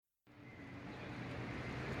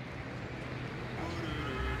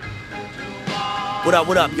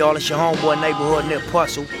What up, y'all? It's your homeboy neighborhood Nip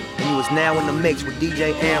Puzzle, and you is now in the mix with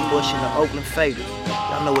DJ Ambush and the Oakland Faders.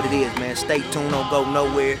 Y'all know what it is, man. Stay tuned, don't go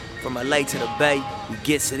nowhere. From LA to the Bay, we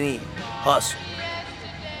gets it in. Hustle.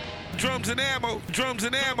 Drums and ammo, drums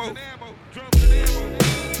and ammo, drums and ammo.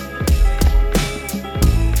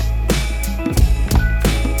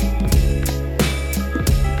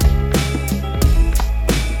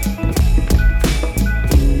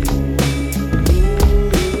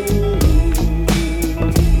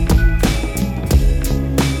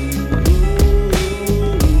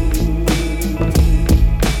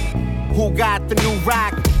 Who got the new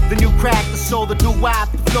rock, the new crack, the soul, the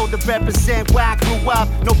doo-wop, the flow that represent where I grew up.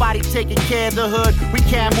 Nobody taking care of the hood, we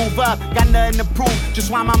can't move up. Got nothing to prove,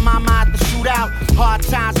 just why my mama out the shootout. Hard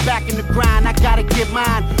times back in the grind, I gotta get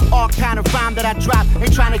mine. All kind of rhyme that I drop,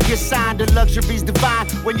 ain't trying to get signed. The luxury's divine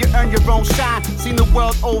when you earn your own shine. Seen the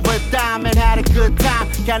world over a dime and had a good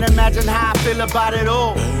time. Can't imagine how I feel about it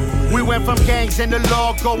all. We went from gangs in the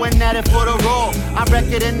law, going at it for the raw. I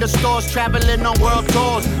record in the stores, traveling on world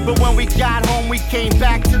tours. But when we got home, we came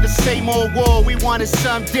back to the same old war. We wanted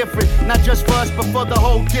something different, not just for us, but for the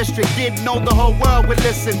whole district. Didn't know the whole world would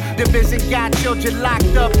listen. Division got children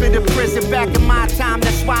locked up in the prison. Back in my time,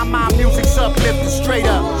 that's why my music's uplifted straight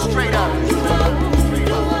up, straight up.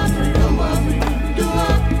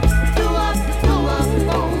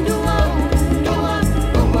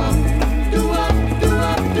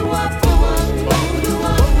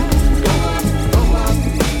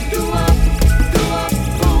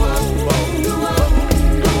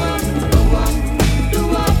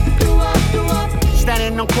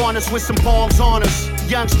 On corners with some palms on us.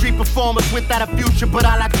 Young street performers without a future, but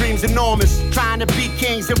all our dreams enormous. Trying to be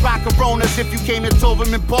kings and rock coronas. If you came to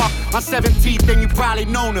Toberman Park on 17th, then you probably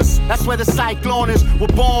known us. That's where the Cycloners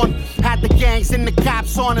were born. Had the gangs and the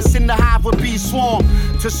cops on us. In the hive would be swarm.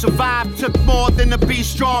 To survive took more than to be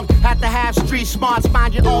strong. Had to have street smarts,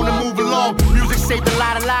 find your own and move along. Music saved a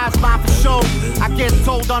lot of lives, mine for sure. I get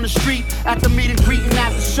told on the street at the meet and greet and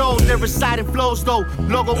after shows. They're reciting flows though.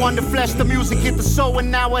 Logo on the flesh, the music hit the soul,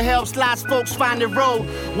 and now it helps lots folks find their road.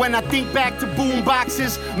 When I think back to boom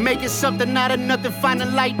boxes, making something out of nothing,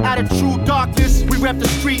 finding light out of true darkness. We rep the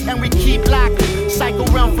street and we keep locking. Psycho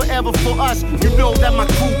realm forever for us. You know that my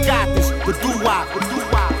crew got this. The doo-wop, the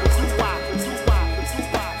doo-wop.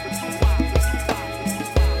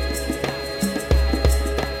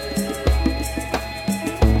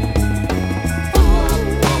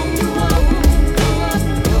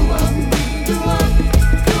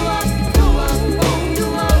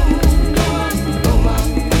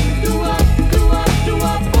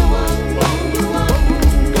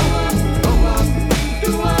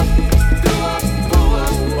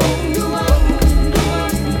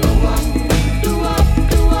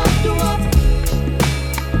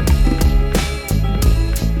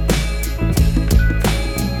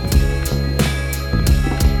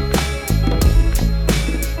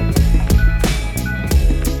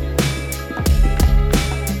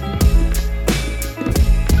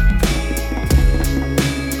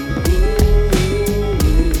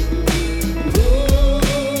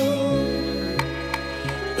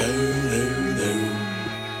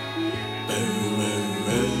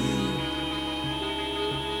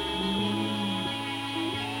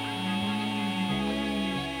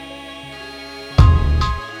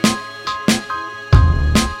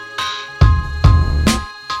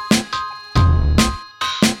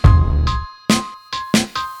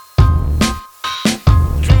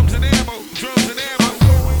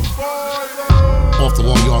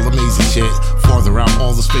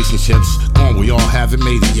 Gone, we all haven't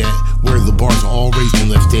made it yet. Where the bars are all raised and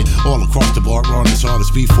lifted. All across the bar, artists,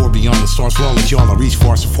 artists, before beyond the stars. Flawless, y'all, I reach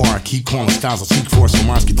far so far. I keep calling styles, I seek for some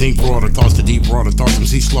minds can think broader. Thoughts to deep, broader thoughts,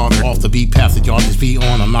 MC slaughter. Off the beat path that y'all just be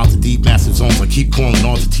on. I'm out the deep, massive zones. I keep calling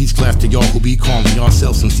all the T's class to y'all who be calling. Y'all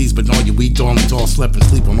sell some C's, but all you weak darlings all slept and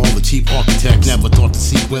sleep on all the cheap architects. Never thought to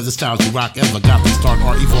seek where the styles you rock ever got to start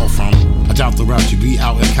or evolve from. I doubt the route you be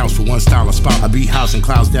out and counts for one style of spout. I be housing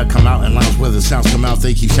clouds that come out and lines where the sounds come out.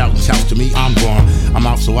 They keep shouting shouts to me, I'm gone. I'm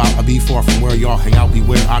out so out, I be far from where y'all hang out.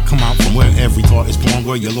 Beware, I come out from where every thought is born.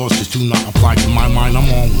 Where your laws just do not apply to my mind, I'm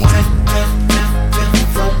on one.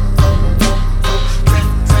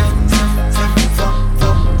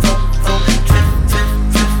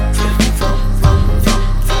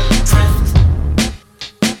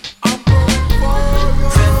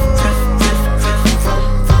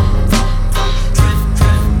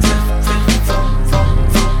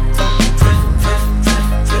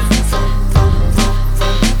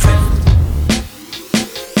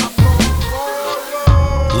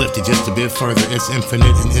 lift it just a bit further. It's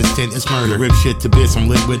infinite and instant, it's murder. Rip shit to bits, I'm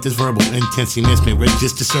lit with this verbal intensity. Misspent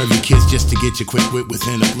just to serve you kids, just to get you quick wit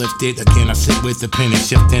within uplifted. Again, I sit with the pen and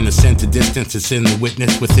shift in the center distance. It's in the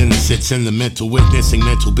witness, within the sits in the mental witnessing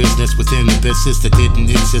mental business within the business that didn't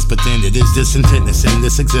exist, but then it is this intentness in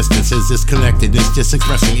this existence. Is this connectedness just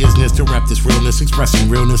expressing isness to rap this realness, expressing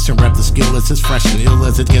realness to rap the skill as it's fresh and ill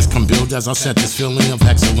as it gets. Come build as I set this feeling of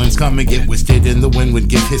excellence. Come and get twisted in the wind when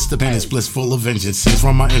give hits the pen is blissful of vengeance. Since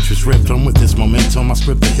from my interest ripped on with this momentum, I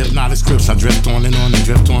script the hypnotic scripts. I drift on and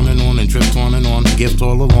drift on and drift on and on. Gift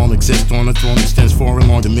all along, exist on a throne, extends far and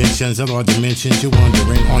long dimensions. At all dimensions, you're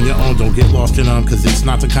wondering on your own. Don't get lost in them, cause it's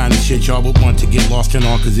not the kind of shit y'all would want to get lost in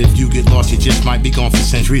on. Cause if you get lost, you just might be gone for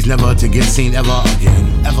centuries, never to get seen ever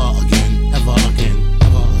again. Ever again, ever again.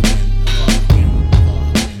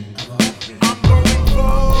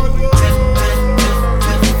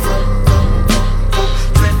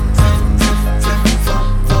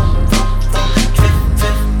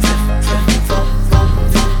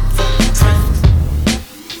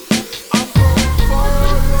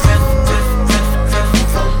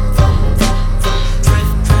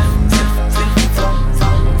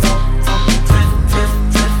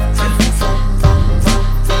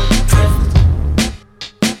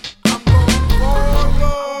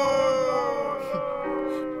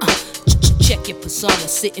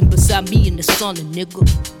 Sitting beside me in the sauna, nigga.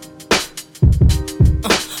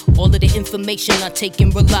 All of the information I take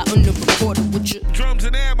and rely on the reporter with you. Drums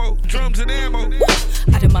and ammo, drums and ammo.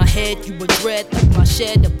 Out of my head, you were dread like my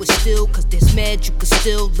shed that was still. Cause there's mad you could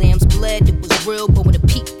still. Lambs bled, it was real. But when a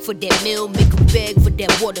peak for that meal, make a beg for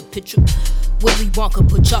that water pitcher. Willy Wonka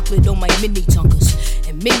put chocolate on my mini tunkers.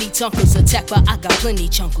 And mini tunkers attack, but I got plenty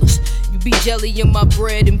chunkers. You be jelly in my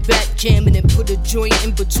bread and back jamming and put a joint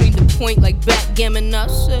in between the point like backgammon. I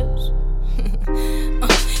says,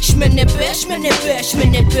 shmin it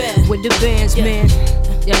back, with the bands, man.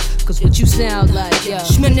 Yeah, cause what you sound like, yeah.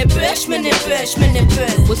 Shmin it back.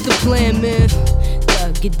 What's the plan, man?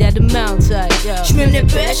 Get that amount tight, yeah. Shmin it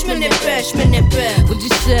back. What you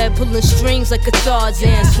said, pulling strings like a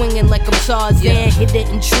Tarzan, swinging like I'm Tarzan, yeah. Hit it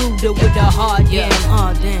intruder with a hard yeah.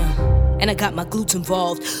 Oh damn. And I got my glutes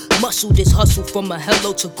involved. Muscle this hustle from a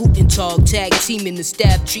hello to Guten Tag. Tag teaming the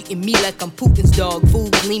staff, treating me like I'm Putin's dog.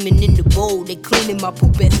 Food gleaming in the bowl, they cleaning my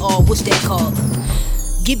poop and all. What's that called?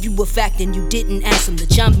 Give you a fact and you didn't ask them to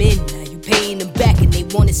chime in. Now you paying them back and they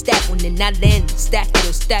want it stack when they're not landing. Stack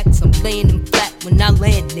your stacks, I'm laying them flat when I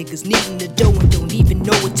land. Niggas needing the dough and don't even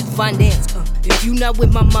know what to finance. If you not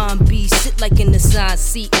with my mom, B, sit like in the side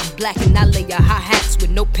seat. I'm black and I lay a high-hats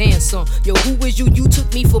with no pants on. Yo, who is you? You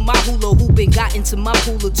took me for my hula hoop and got into my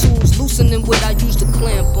pool of tools, loosening what I used to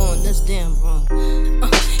clamp on. That's damn wrong.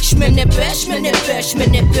 Shmin it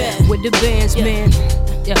back, with the bands, yeah. Man.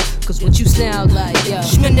 Yeah, cause what you sound like, yeah.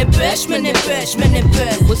 Shmin it back.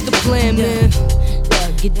 What's the plan, man?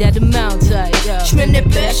 Yeah, get that amount tight, yeah. Shmin it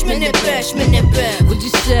back. What you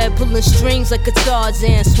said, pulling strings like a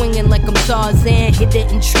Tarzan, swinging like I'm Tarzan, hit the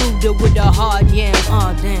intruder with a hard yam.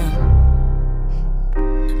 Oh damn.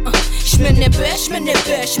 Shmin it back.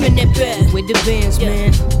 With the bands, yeah.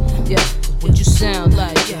 Man. Yeah. What you sound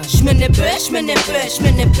like, yeah. Shmin it back.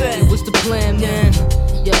 What's the plan, man?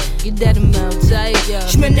 Yeah, get that amount tight, yeah.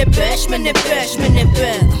 Shmin it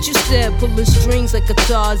back. What you said, pulling strings like a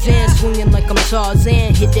Tarzan, swinging like I'm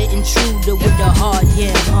Tarzan, hit the intruder with a hard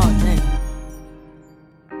yeah. Oh damn.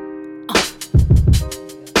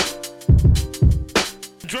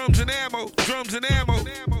 Drums and ammo, drums and ammo,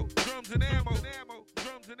 drums and ammo,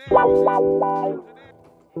 drums and ammo.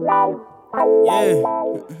 Yeah.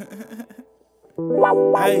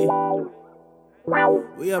 Hey.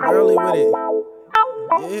 We up early with it.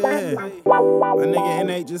 Yeah. My nigga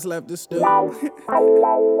N8 just left the studio.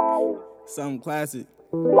 Something classic.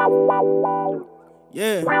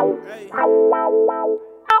 Yeah.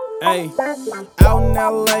 Hey. Out in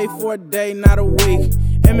LA for a day, not a week.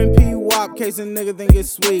 M&P WAP, case a nigga think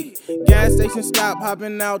it's sweet. Gas station stop,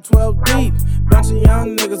 hopping out 12 deep. Bunch of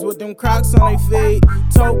young niggas with them Crocs on their feet.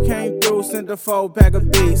 Tote came through, sent a 4-pack of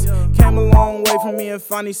beats. Came a long way from me and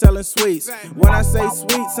Fonny selling sweets. When I say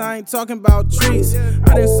sweets, I ain't talking about treats.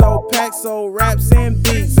 I done sold packs, sold raps and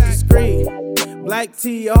beats. Discreet, black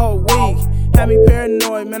tea a whole week. Had me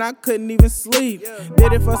paranoid, man, I couldn't even sleep.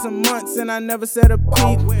 Did it for some months and I never said a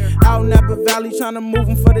peep. Out in Napa Valley trying to move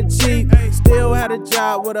them for the cheap. Still had a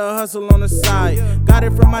job with a hustle on the side. Got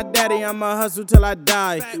it from my daddy, I'ma hustle till I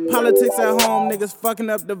die. Politics at home, niggas fucking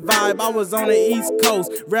up the vibe. I was on the East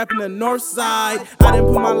Coast, rapping the North Side. I done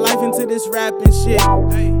put my life into this rapping shit.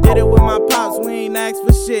 Did it with my pops, we ain't asked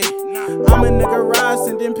for shit. I'm in the garage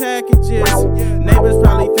sending packages. Neighbors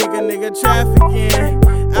probably think a nigga trafficking.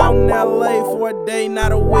 for a day,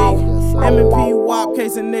 not a week. M&P WAP,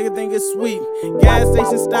 case a nigga think it's sweet. Gas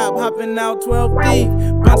station stop, hopping out 12 deep.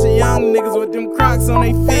 Bunch of young niggas with them Crocs on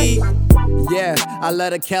they feet. Yeah, I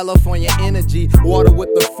love the California energy. Water with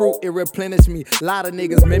the fruit, it replenished me. Lot of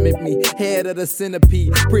niggas mimic me, head of the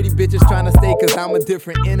centipede. Pretty bitches trying to stay cause I'm a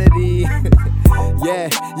different entity. Yeah,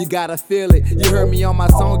 you gotta feel it. You heard me on my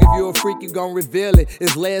song, if you a freak, you gon' reveal it.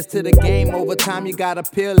 It's layers to the game, over time you gotta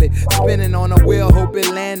peel it. Spinning on a wheel, hope it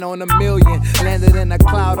land on $1 million. Landed in a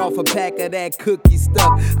cloud off a pack of that cookie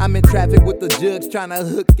stuff. I'm in traffic with the jugs trying to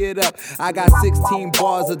hook it up. I got 16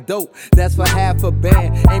 bars of dope, that's for half a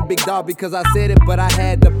band. Ain't big dog because I said it, but I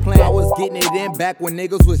had the plan. I was getting it in back when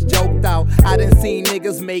niggas was joked out. I done seen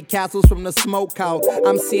niggas make castles from the smoke out.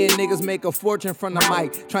 I'm seeing niggas make a fortune from the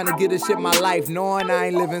mic, trying to get this shit my life, knowing I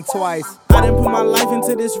ain't living twice. I done put my life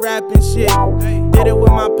into this rapping shit. Did it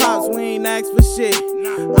with my pops, we ain't asked for shit.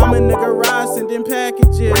 I'm in the garage sending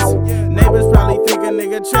packages. Neighbors probably think a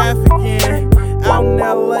nigga trafficking. Out in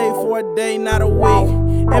LA for a day, not a week.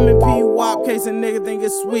 M&P WAP, case a nigga think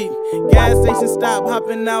it's sweet. Gas station stop,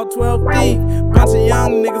 hopping out 12 deep. Bunch of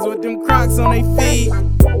young niggas with them Crocs on they feet.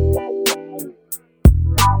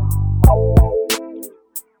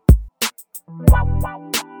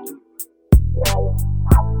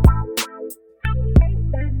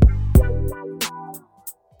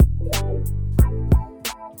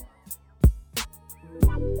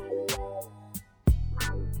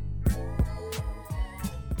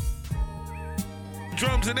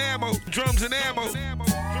 Drums and ammo, drums and ammo.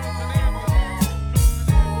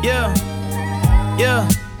 Yeah.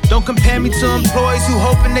 Don't compare me to employees who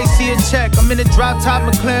hoping they see a check. I'm in a drop top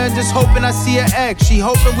McLaren, just hoping I see an X. She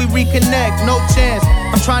hoping we reconnect, no chance.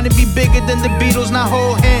 I'm trying to be bigger than the Beatles, not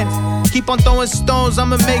hold hands. Keep on throwing stones,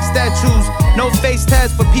 I'ma make statues. No face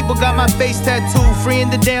tats, but people got my face tattooed. Freeing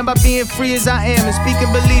the damn by being free as I am. And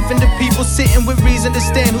speaking belief in the people sitting with reason to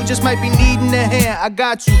stand, who just might be needing a hand. I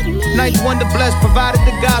got you. Ninth wonder blessed, provided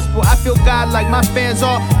the gospel. I feel God like my fans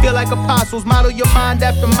all feel like apostles. Model your mind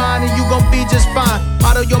after mine and you gon' be just fine.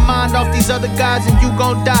 Model your mind off these other guys and you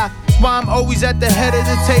gon' die. Why I'm always at the head of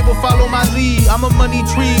the table, follow my lead. I'm a money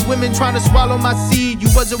tree, women trying to swallow my seed. You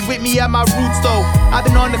wasn't with me at my roots though. I've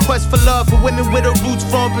been on the quest for love, for women with her roots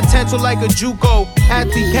flowing potential like a JUCO.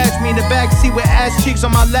 Athlete catch me in the backseat with ass cheeks on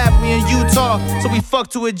my lap, we in Utah. So we fuck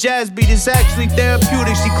to a jazz beat, it's actually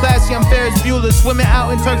therapeutic. She classy, I'm Ferris Bueller. Swimming out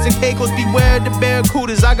in Turks and Caicos, beware the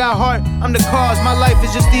barracudas. I got heart, I'm the cause, my life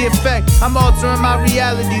is just the effect. I'm altering my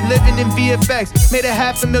reality, living in VFX. Made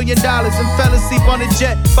 $500,000 and fell asleep on a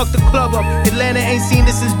jet. Fuck the club up. Atlanta ain't seen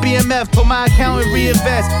this since BMF. Told my account and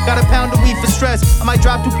reinvest. Got a pound of weed for stress. I might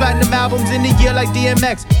drop 2 platinum albums in a year like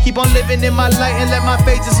DMX. Keep on living in my light and let my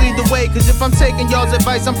faith just lead the way. Cause if I'm taking y'all's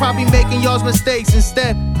advice, I'm probably making y'all's mistakes.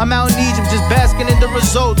 Instead, I'm out in Egypt just basking in the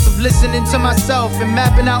results of listening to myself and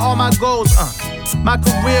mapping out all my goals. My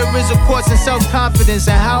career is a course in self-confidence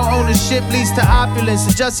and how ownership leads to opulence.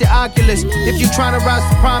 Adjust your Oculus if you trying to rise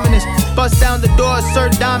to prominence. Bust down the door,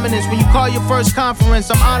 assert dominance. When you call your first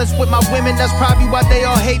conference, I'm honest with my women, that's probably why they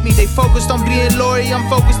all hate me. They focused on being Lori, I'm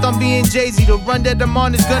focused on being Jay-Z. The run that I'm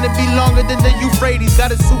on is gonna be longer than the Euphrates.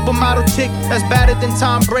 Got a supermodel chick that's better than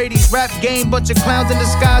Tom Brady's. Rap game, bunch of clowns in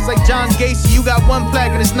disguise like John Gacy. You got 1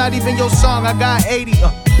 plaque and it's not even your song, I got 80.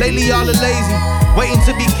 Lately y'all are lazy, waiting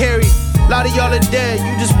to be carried. A lot of y'all are dead,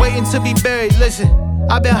 you just waiting to be buried. Listen,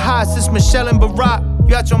 I've been hot since Michelle and Barack.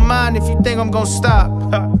 You out your mind if you think I'm gonna stop.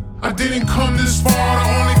 I didn't come this far to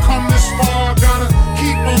only come this far. Gotta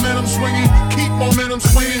keep momentum swinging, keep momentum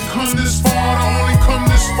swinging. Come this far to only come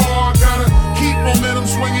this far. Gotta keep momentum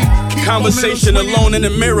swinging. Conversation alone in the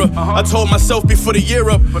mirror. I told myself before the year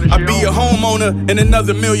up, I'd be a homeowner and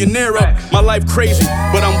another millionaire up. My life crazy,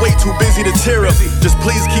 but I'm way too busy to tear up. Just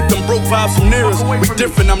please keep them broke vibes from near us. We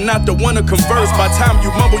different, I'm not the one to converse. By the time you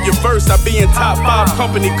mumble your verse, I be in top 5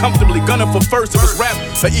 company, comfortably gunning for first. If it's rap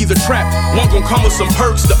or either trap, one gon' come with some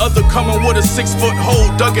perks, the other coming with a 6-foot hole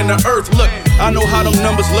dug in the earth. Look, I know how them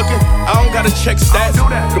numbers looking, I don't gotta check stats.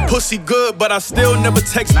 The pussy good, but I still never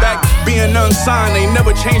text back. Being unsigned ain't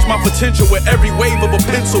never changed my potential. With every wave of a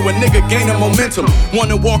pencil, a nigga gaining momentum.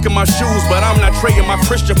 Wanna walk in my shoes, but I'm not trading my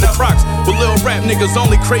Christian for Crocs. With little rap niggas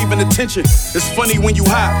only craving attention. It's funny when you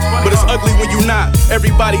hot, but it's ugly when you not.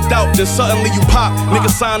 Everybody doubt, then suddenly you pop.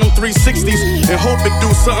 Niggas sign them 360s and hope it do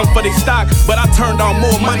something for they stock. But I turned on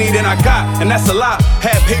more money than I got, and that's a lot.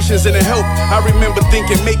 Had patience and it helped. I remember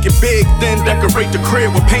thinking make it big, then decorate the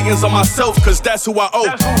crib with paintings on myself, cause that's who I owe.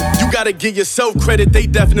 You gotta give yourself credit, they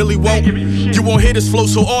definitely won't. You won't hear this flow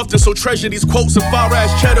so often, so treasure these quotes of far-ass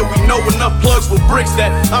cheddar. We know enough plugs with bricks that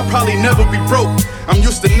I'll probably never be broke. I'm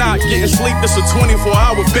used to not getting sleep, this a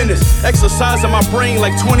 24-hour business. Exercising my brain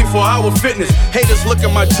like 24-hour fitness. Haters look at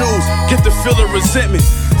my jewels, get the feel of resentment.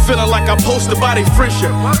 Feeling like I posted by their friendship.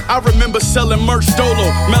 I remember selling merch dolo,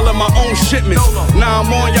 mailing my own shipments. Now I'm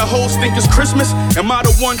on, y'all hoes think it's Christmas. Am I the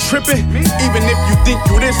one tripping? Even if you think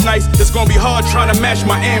you this nice, it's gonna be hard trying to match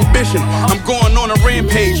my ambition. I'm going on a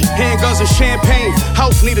rampage, handguns and champagne.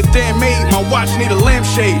 House need a damn maid, my watch need a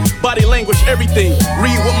lampshade. Body language, everything,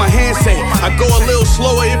 read what my hands say. I go a little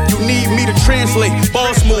slower if you need me to translate.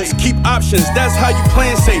 Boss moves, keep options, that's how you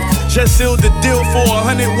plan safe. Just sealed the deal for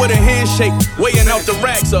 100 with a handshake. Weighing out the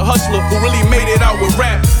racks, a hustler who really made it out with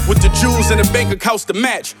rap. With the jewels and the bank accounts to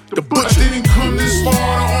match. The butcher. I didn't come this far,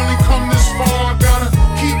 I only come this far. Gotta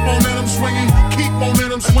keep momentum swinging, keep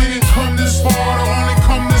momentum swinging. Come this far, I only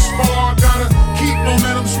come this far. Gotta keep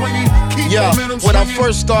momentum swinging, keep momentum swinging. When I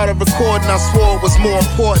first started recording, I swore it was more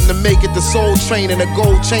important to make it the soul train and a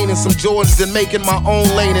gold chain and some Jordans than making my own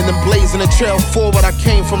lane and then blazing a trail forward. I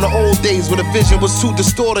came from the old days where the vision was too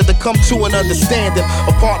distorted to come to an understanding.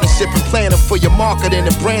 A partnership and planning for your marketing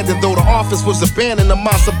and branding. Though the office was abandoned, to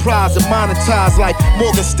my surprise and monetized like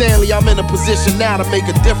Morgan Stanley. I'm in a position now to make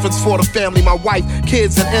a difference for the family. My wife,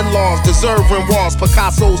 kids, and in-laws deserve Renoirs,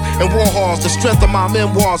 Picassos, and Warhols. The strength of my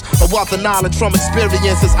memoirs, a wealth of knowledge from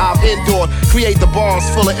experiences I've endured. Create the bars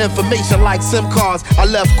full of information like SIM cards. I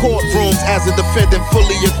left courtrooms as a defendant,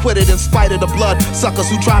 fully acquitted in spite of the blood suckers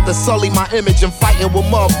who tried to sully my image and fighting with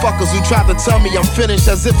motherfuckers who tried to tell me I'm finished,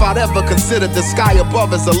 as if I'd ever considered the sky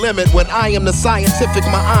above as a limit. When I am the scientific,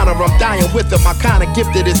 my honor, I'm dying with it. My kind of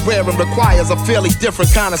gifted is rare and requires a fairly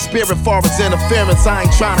different kind of spirit. Far as interference, I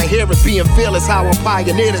ain't trying to hear it. Being fearless, how I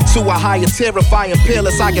pioneered it to a higher terrifying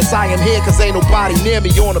peerless. I guess I am here cause ain't nobody near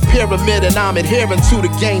me on a pyramid, and I'm adhering to the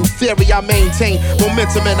game theory. I maintain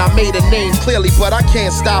momentum and I made a name clearly, but I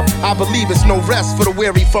can't stop. I believe it's no rest for the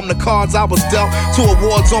weary. From the cards I was dealt to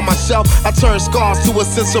awards on my shelf, I turned scars to a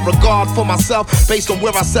sense of regard for myself. Based on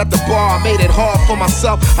where I set the bar, I made it hard for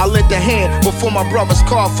myself. I lent a hand before my brothers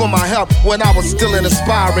called for my help. When I was still an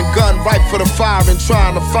aspiring gun, ripe for the firing,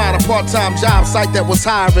 trying to find a part-time job site that was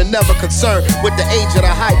hiring. Never concerned with the age of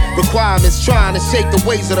the height requirements, trying to shake the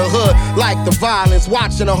ways of the hood like the violence.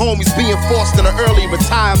 Watching the homies being forced into early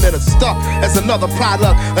retirement and stuck as another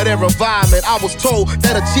product of their environment. I was told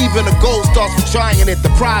that achieving a goal starts with trying it. The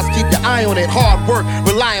prize, keep your eye on it. Hard work,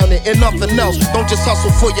 rely on it and nothing else. Don't just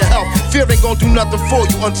hustle for your health. Fear ain't gonna do nothing for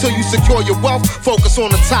you until you secure your wealth. Focus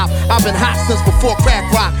on the top. I've been hot since before crack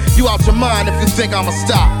rock. You out your mind if you think I'ma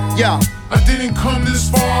stop. Yeah. I didn't come this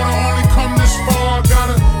far, I only come this far.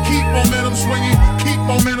 Gotta keep momentum swinging, keep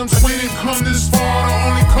momentum swinging. Come this far, I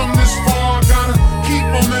only come this far. Gotta keep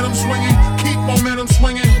momentum swinging, keep momentum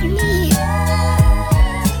swinging.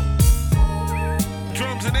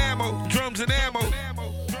 Drums and ammo, drums and ammo.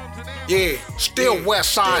 Yeah, still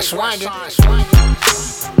West Side swinging.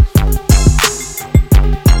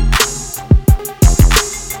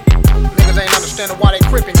 Niggas ain't understanding why they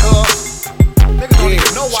crippin', cuz. Niggas don't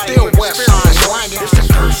even know why still West Side swinging. It's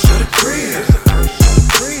the curse of the crib.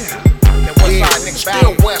 That West Side niggas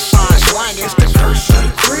still West Side swinging. It's the curse of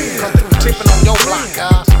the crib. Come through tipping on your block,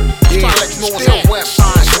 guys. Just trying to let you know what's up West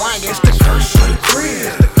Side swinging. It's the curse of the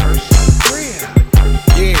crib.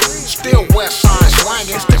 Yeah, still West Side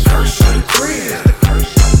swinging. It's the curse of the crib.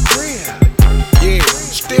 Yeah,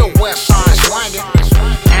 still West Side swinging.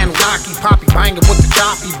 Anunnaki, Poppy banging with the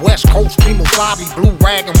choppy. West Coast, Kemosabe, blue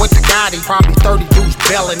ragging with the Gotti. Probably 30 dudes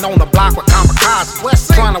belling on the block with kamikaze.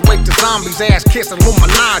 Trying to wake the zombies, ass kissing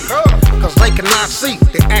Illuminati. Cause they cannot see,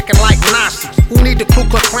 they acting like Nazis. Who need the Ku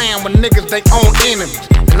Klux Klan when niggas they own enemies?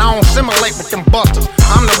 And I don't simulate with them busters,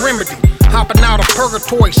 I'm the remedy. Hopping out of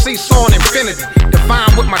purgatory, seesawing infinity.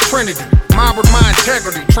 Divine with my trinity, mob with my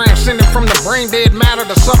integrity. Transcending from the brain dead matter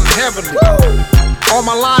to something heavenly. All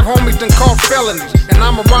my live homies done caught felonies, and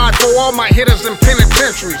I'ma ride for all my hitters in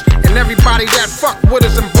penitentiaries. And everybody that fuck with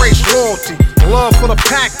us embrace loyalty. Love for the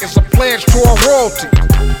pack is a pledge to our royalty.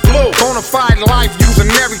 Blue, bonafide life using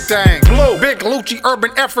everything. Blue, big Lucci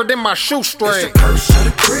urban effort in my shoestring. It's the curse of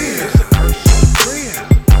the crib.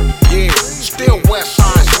 Yeah, still West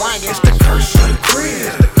Side swinging. It's the curse of the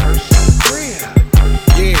crib.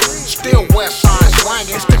 Yeah, still West Side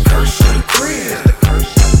swinging. It's the curse of the crib.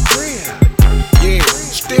 Yeah,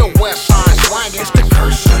 still West Side swinging. It's the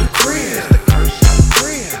curse of the crib.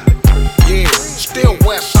 Yeah, still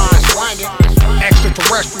West Side swinging.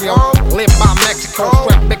 Extraterrestrial, live by Mexico,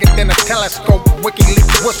 strap bigger than a telescope.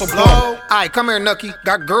 WikiLeaks whistleblower. Aight, come here, Nucky.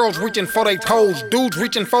 Got girls reaching for they toes, dudes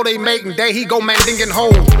reaching for they mating day. He go mandingin'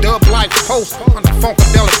 hoes. Dub life post under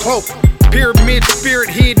funkadelic cloak. Pyramid spirit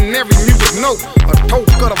hidden every music note. A toke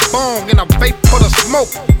of the bong and a vape for the smoke.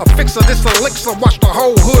 A fix of this elixir, watch the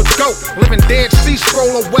whole hood go. Living dead sea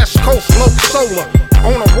scroller, West Coast, low solar.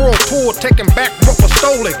 On a world tour, taking back what was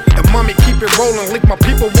stolen. And mommy keep it rolling, leak my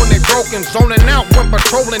people when they broken. Zoning out when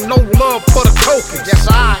patrolling, no love for the tokens. Yes,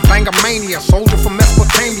 I bang a mania, soldier from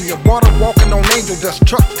Mesopotamia. Water walking on angel dust,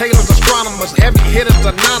 truck tailors, astronomers. Heavy hitters,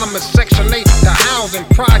 anonymous, Section 8, the housing,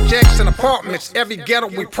 projects and apartments. Every ghetto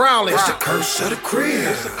we prowling. It's the curse of the crib.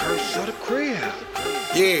 It's the curse of the crib.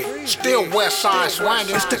 Yeah, still West Side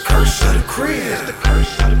swangin'. It's the curse of the crib. It's the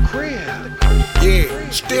curse of the crib. Yeah,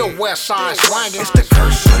 still West Side swangin'. It's the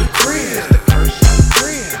curse of the crib. It's the curse of the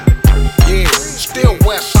crib. Yeah, still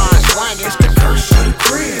West Side swangin'. It's the curse of the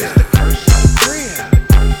crib. It's the curse of the crib.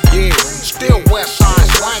 Yeah, still West Side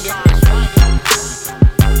swangin'.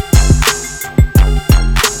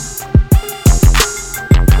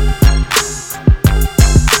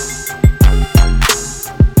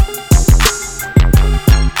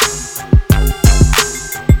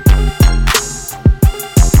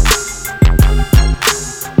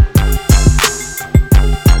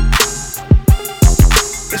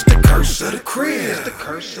 Of the crib. It's the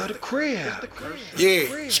curse of the crib.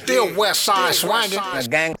 Yeah, still West Side swangin'. A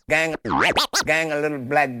gang of little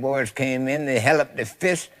black boys came in, they held up their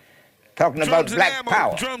fists, talking about black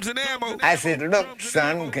power. I said, look,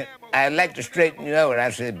 son, I'd like to straighten you out.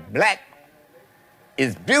 I said, black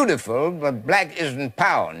is beautiful, but black isn't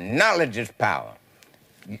power. Knowledge is power.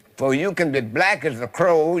 For you can be black as a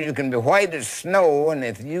crow, you can be white as snow, and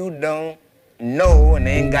if you don't know and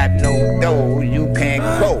ain't got no dough, you can't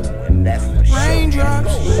go. And that's for sure.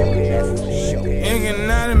 Raindrops, hanging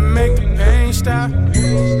out and make the pain stop.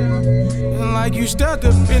 And like you stuck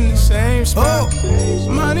up in the same spot.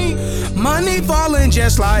 Money falling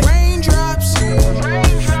just like raindrops,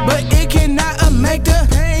 but it cannot make the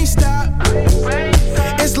pain stop.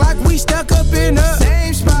 It's like we stuck up in the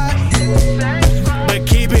same spot, but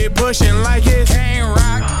keep it pushing like it can't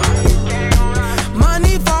rock.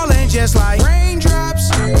 Money falling just like raindrops,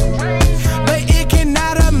 but it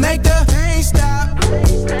cannot make the pain stop.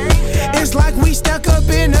 It's like we stuck up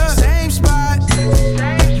in the same spot,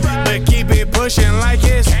 but keep it pushing like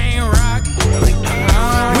it can't rock.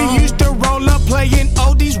 We used to roll up playing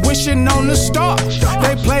oldies, wishing on a star.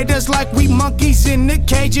 They played us like we monkeys in the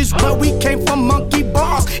cages, but we came from monkey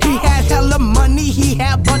bars. He had hella money, he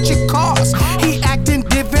had bunch of cars. He acting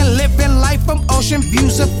different, living life from ocean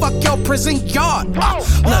views and fuck your prison yard.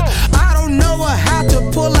 Look, I don't know how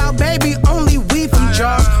to pull out, baby, only we from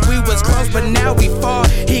jars. We was close, but now we fall.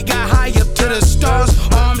 He got high up to the stars.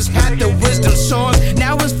 Arms had the wisdom sword.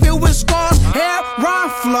 Now it's filled with scars. Hair, rhyme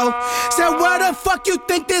flow. Said, where the fuck you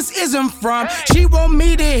think this isn't from? She want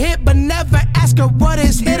me to hit, but never ask her what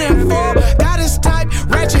it's hitting for. Got his type,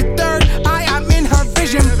 ratchet third eye, I'm in her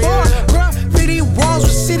vision board. Graffiti walls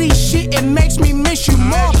with city shit, it makes me miss you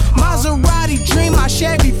more. Maserati dream, my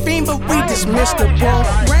Chevy fiend, but we dismissed the ball.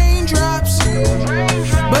 Raindrops,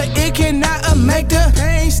 but it cannot make the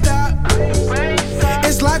pain stop.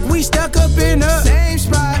 It's like we stuck up in the same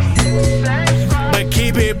spot, but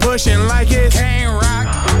keep it pushing like it can't rock.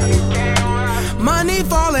 Money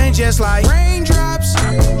falling just like raindrops,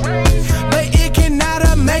 but it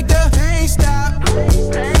cannot make the pain stop.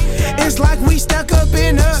 It's like we stuck up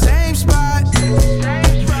in the same spot,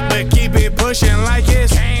 but keep it pushing like it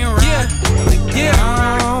can't rock. Yeah.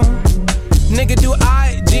 Nigga, do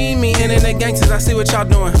I, G, me, and in the gangsters, I see what y'all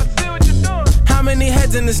doing. How many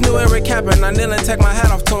heads in this new era capping? I kneel and take my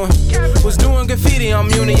hat off to him. Was doing graffiti on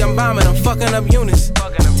Muni, I'm bombing, I'm fucking up units.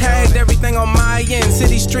 Tagged everything on my end,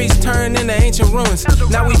 city streets turned into ancient ruins.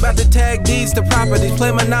 Now we bout to tag deeds to properties,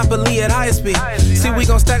 play Monopoly at high speed. See, we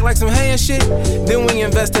gon' stack like some hay and shit, then we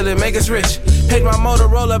invest till it make us rich. Paid my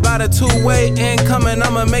Motorola about a two-way income and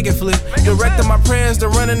I'ma make it flip. Directed my prayers to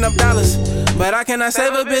running up dollars, but I cannot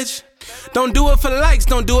save a bitch. Don't do it for likes,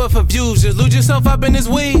 don't do it for views. Just lose yourself up in this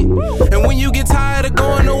weed. And when you get tired of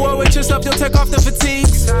going to war with yourself, you'll take off the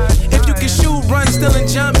fatigues. If you can shoot, run, steal, and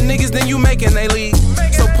jump, niggas, then you making they lead.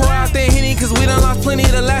 So pour out that Henny, cause we done lost plenty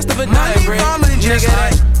of the last of a dying breed. Nigga,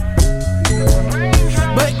 like,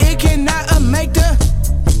 but it cannot make the.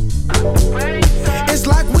 It's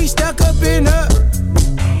like we stuck up in the.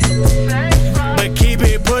 But keep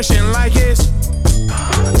it pushing like it's.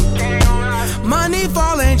 Money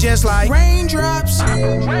falling just like raindrops.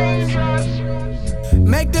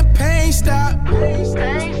 Make the pain stop.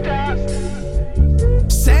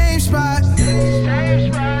 Same spot.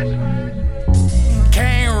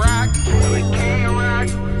 Can't rock.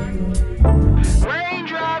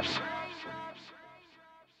 Raindrops.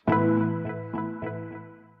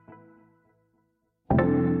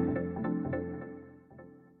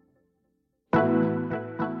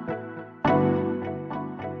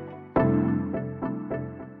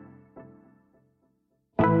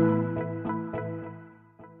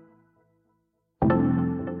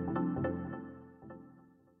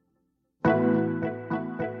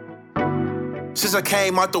 Since I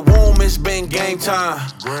came out the womb, it's been game time.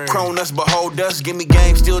 Crone us, behold us, give me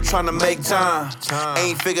game, still trying to make time.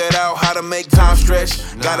 Ain't figured out how to make time stretch.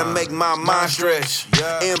 Gotta make my mind stretch.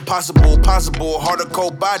 Impossible, possible, hard to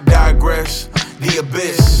cope, I digress. The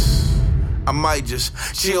abyss. I might just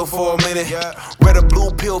chill for a minute. Red or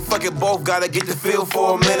blue pill, fuck it both, gotta get the feel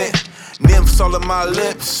for a minute. Nymphs all in my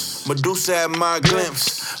lips, Medusa at my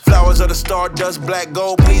glimpse. Flowers of the stardust, black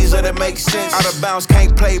gold, please let it make sense. Out of bounds,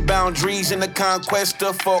 can't play boundaries in the conquest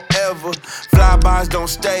of forever. Flybys don't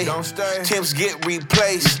stay, temps get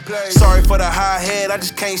replaced. Sorry for the high head, I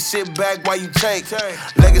just can't sit back while you take.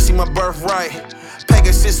 Legacy my birthright,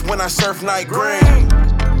 Pegasus when I surf night green.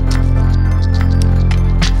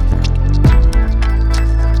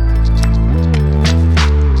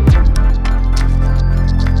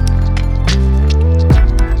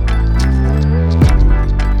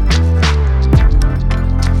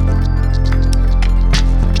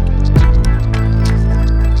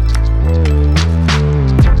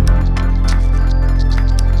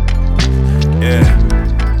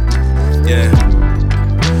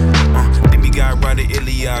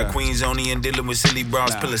 And dealing with silly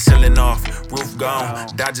bras, pillar selling off, roof gone,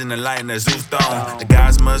 dodging the light in that Zeus thong. The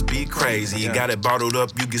guys must be crazy. You got it bottled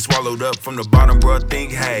up, you get swallowed up from the bottom, bro.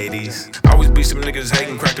 Think Hades. Always be some niggas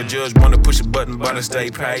hating, crack a judge, wanna push a button, but I stay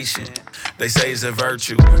patient. They say it's a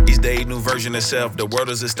virtue. Each day, new version of self. The world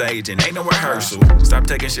is a stage and ain't no rehearsal. Stop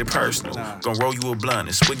taking shit personal. Gon' roll you a blunt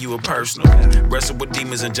and split you a personal. Wrestle with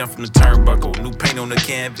demons and jump from the turnbuckle. New paint on the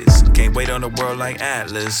canvas. Can't wait on the world like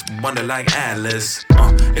Atlas. Wonder like Atlas.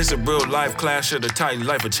 It's a real life clash of the titan,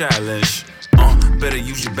 life a challenge. Better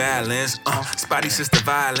use your balance. Spotty sister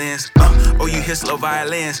violence. Or you hit slow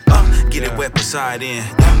violence. Get it wet beside in.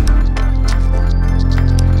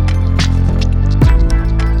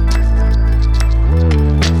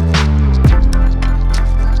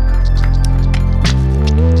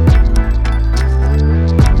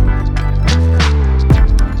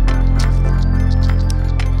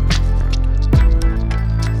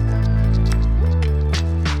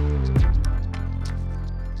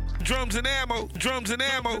 Drums and ammo, drums and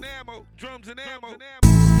ammo, drums and ammo.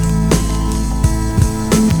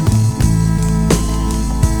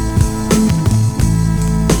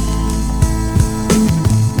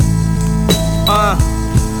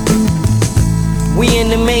 We in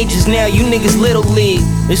the majors now, you niggas little league.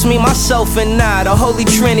 It's me, myself, and I, the holy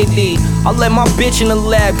trinity. I let my bitch in the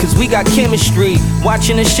lab, cause we got chemistry.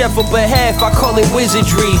 Watching the chef up a half, I call it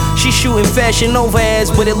wizardry. She shooting Fashion Nova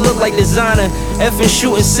ads, but it look like designer. Effing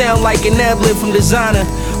shooting sound like an ad-lib from designer.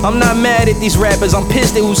 I'm not mad at these rappers, I'm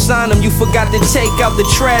pissed at who signed them. You forgot to take out the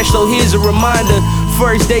trash, so here's a reminder.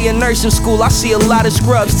 First day in nursing school, I see a lot of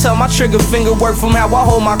scrubs. Tell my trigger finger work from how I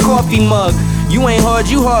hold my coffee mug. You ain't hard,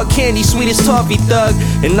 you hard candy, sweet as toffee, thug.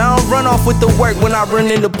 And I don't run off with the work when I run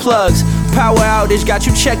into plugs. Power outage got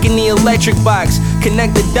you checking the electric box.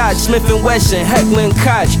 Connect the dots, Smith & Wesson, Heckler &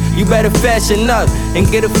 Koch. You better fasten up and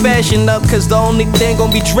get a fashion up, cause the only thing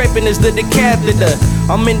gon' be dripping is the decatheter.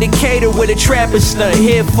 I'm in Decatur with a trapper stunt.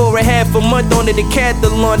 Here for a half a month on the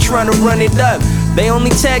decathlon, trying to run it up. They only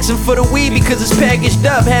taxing for the weed because it's packaged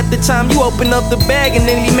up. Half the time you open up the bag and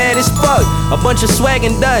then be mad as fuck. A bunch of swag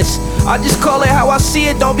and dust. I just call it how I see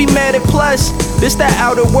it, don't be mad at plus. This that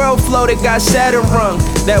outer world flow that got Saturn rung.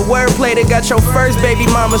 That wordplay that got your first baby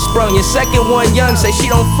mama sprung. Your second one young, say she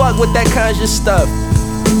don't fuck with that conscious stuff.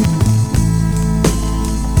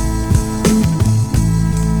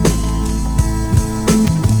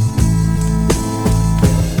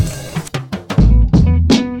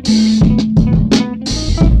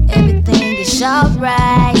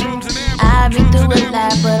 Alright, I've been through a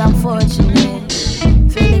lot, but I'm fortunate.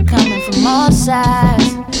 Feel it coming from all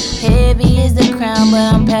sides. Heavy is the crown,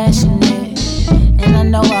 but I'm passionate. And I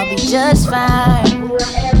know I'll be just fine.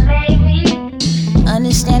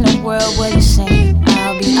 Understand the world, what it's saying.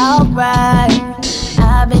 I'll be alright.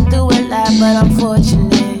 I've been through a lot, but I'm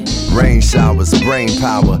fortunate. Rain showers, brain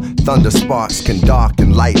power, thunder sparks can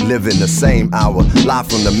darken light, live in the same hour. Live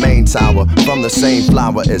from the main tower, from the same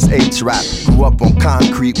flower as H-Rap. Grew up on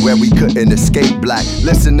concrete where we couldn't escape black.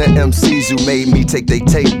 Listen to MCs who made me take they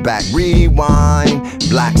tape back. Rewind,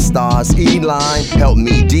 Black Stars, E-Line, help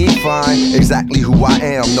me define exactly who I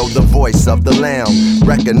am. Know the voice of the lamb,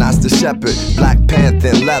 recognize the shepherd. Black Panther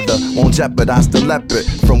in leather, won't jeopardize the leopard.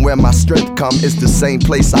 From where my strength come is the same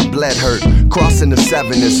place I bled hurt. Crossing the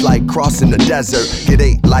 7 is like crossing the desert. Get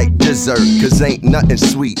ate like dessert, cause ain't nothing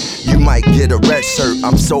sweet. You might get a red shirt.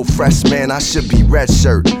 I'm so fresh, man, I should be red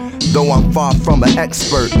shirt. Though I'm far from an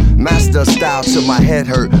expert, master style till my head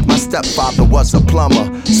hurt. My stepfather was a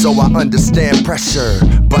plumber, so I understand pressure.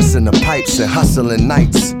 Busting the pipes and hustling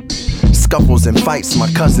nights. scuffles and fights, my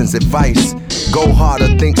cousin's advice. Go harder,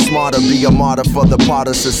 think smarter, be a martyr for the part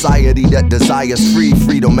of society that desires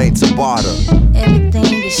freedom ain't to barter.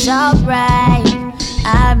 Everything is alright.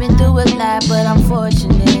 I've been through a lot, but I'm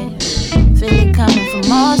fortunate. Feel it coming from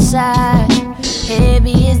all sides.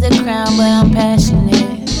 Heavy is the crown, but I'm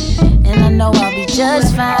passionate. And I know I'll be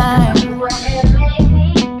just fine.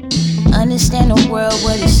 Understand the world,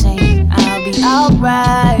 what it's saying. I'll be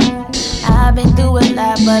alright. I've been through a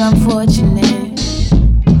lot, but I'm fortunate.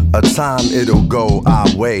 A time it'll go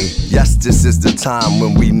our way. Yes, this is the time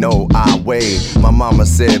when we know our way. My mama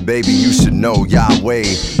said, baby, you should know Yahweh.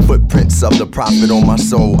 Footprints of the prophet on my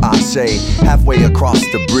soul, I say. Halfway across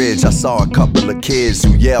the bridge, I saw a couple of kids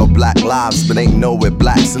who yelled black lives, but ain't know where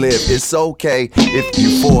blacks live. It's okay if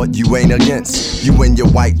you for it, you ain't against. You and your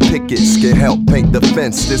white pickets can help paint the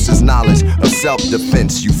fence. This is knowledge of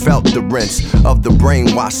self-defense. You felt the rinse of the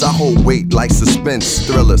brainwash. I hold weight like suspense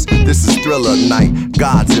thrillers. This is thriller night.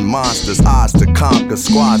 Gods and monsters, odds to conquer.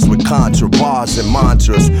 Squads with contra bars and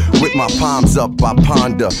mantras. With my palms up, I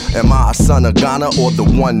ponder. Am I a son of Ghana or the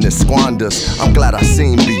one that squanders? I'm glad I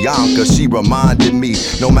seen Bianca. She reminded me,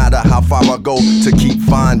 no matter how far I go, to keep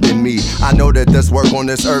finding me. I know that there's work on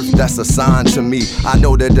this earth that's assigned to me. I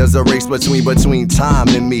know that there's a race between time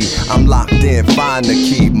and me. I'm locked in, find the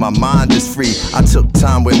key. My mind is free. I took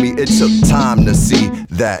time with me. It took time to see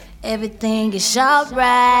that everything is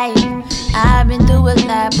alright. I've been through a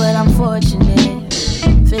lot, but I'm fortunate.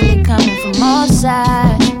 Feel it coming from all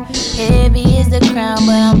sides. Heavy is the crown,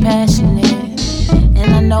 but I'm passionate.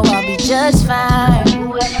 And I know I'll be just fine.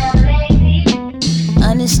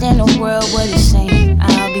 Understand the world, what it's saying.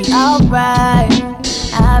 I'll be alright.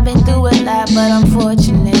 I've been through a lot, but I'm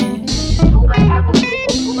fortunate.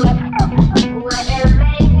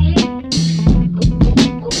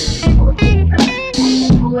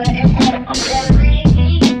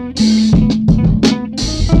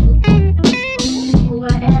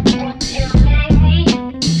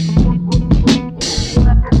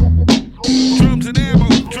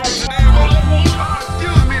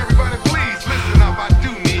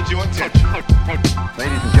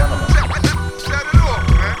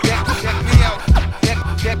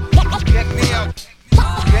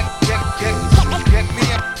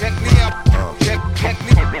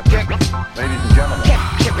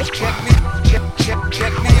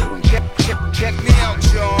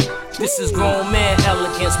 This is grown man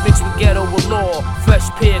elegance mixed with ghetto allure. Fresh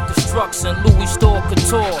pair of construction, Louis store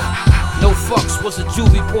couture. No fucks was a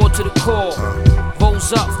juvie poured to the core.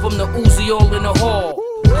 Rose up from the Uzi all in the hall.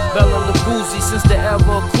 Bella Lugosi since the era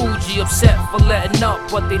of Coogee. Upset for letting up,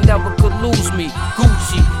 but they never could lose me.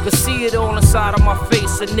 Gucci, could see it all inside of my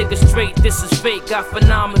face. A nigga straight, this is fake. Got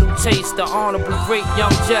phenomenal taste, the honorable great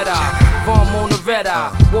young Jedi. Vom on the red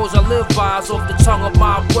eye. Words I live by is off the tongue of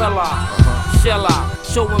my abuela. Shall I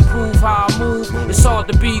show and prove how I move? It's hard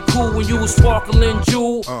to be cool when you a sparkling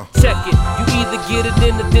jewel. Check it, you either get it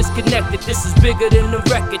in or disconnect it. This is bigger than the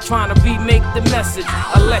record, trying to remake the message.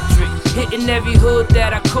 Electric, hitting every hood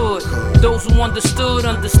that I could. Those who understood,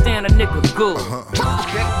 understand a nigga good.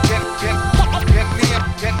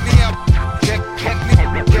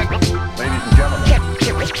 Ladies and gentlemen,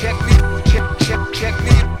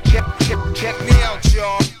 check me out,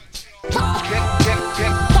 y'all.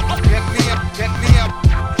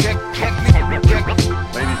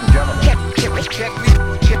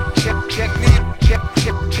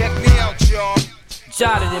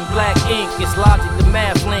 Jotted in black ink, it's logic the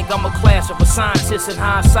math link. I'm a clash of a scientist and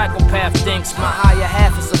how a psychopath thinks. My higher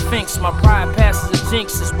half is a sphinx, my pride passes a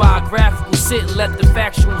jinx. It's biographical, sit and let the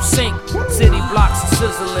factual sink. City blocks are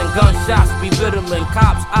sizzling, gunshots be riddling.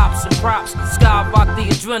 Cops, ops, and props, skyrocket the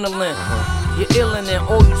adrenaline. You're illin' and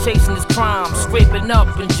all you chasing is crime. Scraping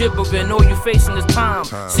up and gibbering, all you facing is time.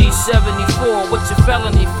 C74, what you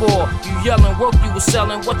felony for? You yelling, work you was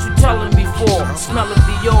selling, what you telling me for? Smelling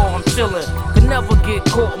Dior, I'm chillin'. Could never get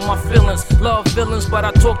caught in my feelings. Love villains, but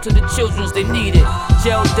I talk to the childrens, they need it.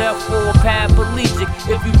 Jail, death, or paraplegic.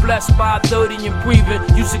 If you blessed by 30 and breathing,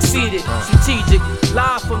 you succeeded. Strategic,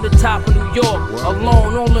 live from the top of New York.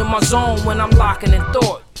 Alone, all in my zone when I'm locking in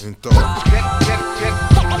thought. Ladies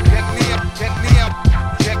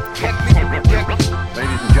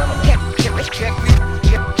and gentlemen, check me out,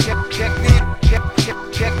 y'all.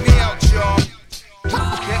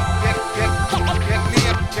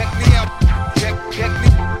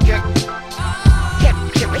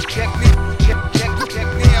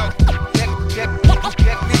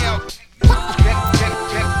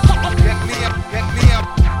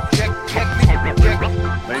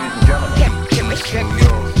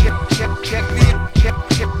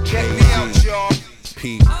 Check me out, y'all.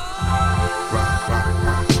 Pete. Rock.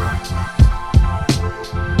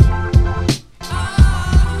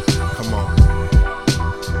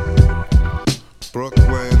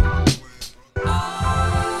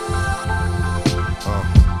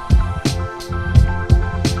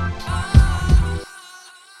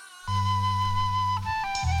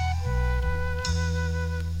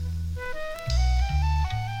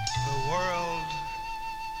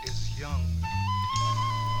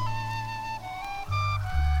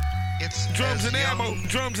 Drums and ammo,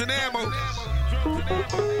 drums and ammo.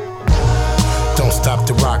 Don't stop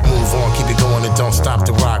the rock, move on, keep it going and don't stop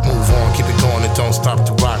the rock, move on, keep it going and don't stop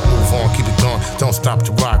the rock, move on, keep it going, don't stop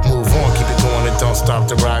the rock, move on, keep it going and don't stop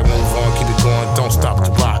the rock, move on, keep it going, don't stop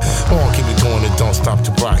the rock, on, keep it going and don't stop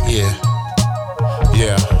the rock, yeah.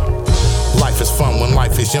 Life is fun when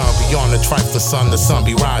life is young, beyond the trifling the sun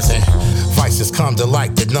be rising. Vices come to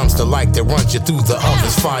light that numbs the light that runs you through the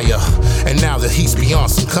oven's fire. And now the heat's beyond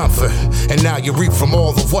some comfort, and now you reap from all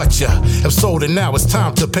of what you have sold, and now it's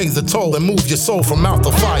time to pay the toll and move your soul from out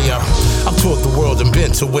the fire. I've toured the world and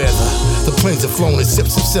been to where the planes have flown in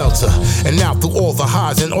sips of shelter, and now through all the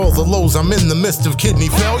highs and all the lows, I'm in the midst of kidney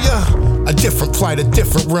failure. A different plight, a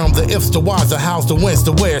different realm, the ifs, the whys, the hows, the whens,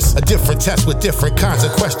 the wheres. A different test with different kinds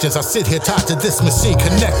of questions. I sit here tied to this machine,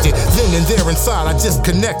 connected. Then and there inside, I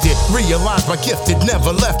disconnected. Realized my gift, it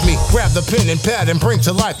never left me. Grab the pen and pad and bring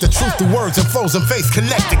to life the truth, the words and flows and face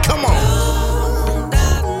connected. Come on.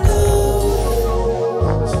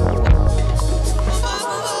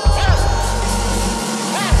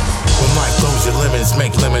 Your lemons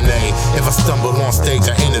make lemonade. If I stumble on stage,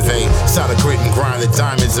 I innovate. It's out of grit and grind that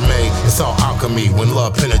diamonds are made. It's all alchemy when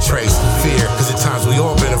love penetrates fear, cause at times we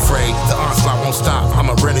all been afraid. The onslaught won't stop, I'm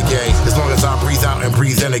a renegade. As long as I breathe out and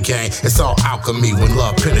breathe in again. It's all alchemy when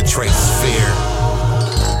love penetrates fear.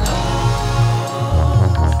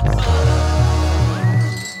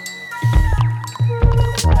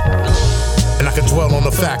 I can dwell on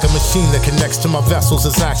the fact a machine that connects to my vessels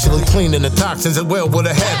is actually cleaning the toxins that well would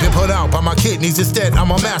have had been put out by my kidneys. Instead, I'm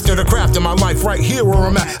a master of the craft in my life right here where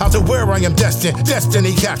I'm at. Out to where I am destined,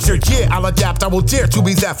 destiny captured. Yeah, I'll adapt, I will dare to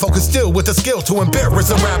be that focused still with the skill to embarrass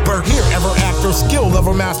a rapper. Here, ever after, skill of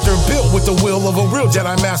a master, built with the will of a real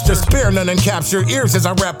Jedi master. Spare none and capture ears as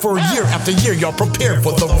I rap for year after year. Y'all prepare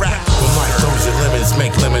for the rap. When life throws your lemons,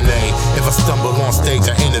 make lemonade. If I stumble on stage,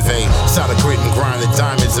 I innovate. It's out of grit and grind that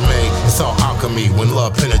diamonds are made. It's all alchemy when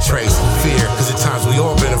love penetrates fear, cause at times we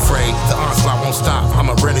all been afraid. The onslaught won't stop, I'm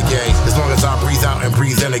a renegade. As long as I breathe out and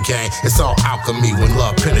breathe in again. It's all alchemy when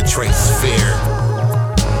love penetrates fear.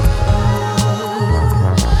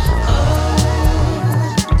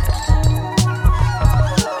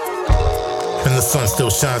 And the sun still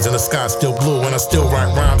shines and the sky's still blue, and I still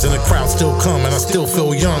write rhymes and the crowd still come, and I still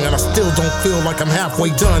feel young and I still don't feel like I'm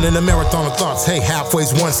halfway done in a marathon of thoughts. Hey,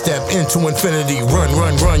 halfway's one step into infinity. Run,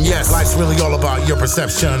 run, run, yes. Life's really all about your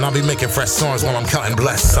perception. I'll be making fresh songs while I'm counting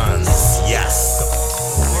blessed sons. Yes.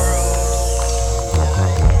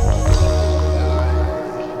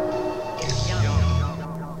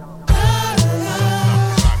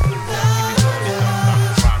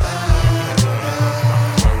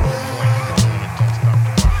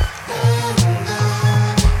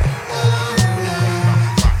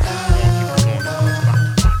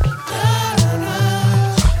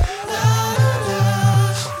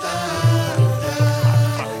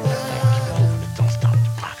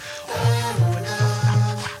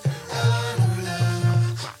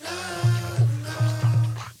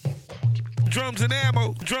 Drums and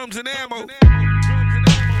ammo, drums and ammo.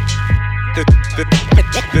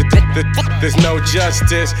 There's no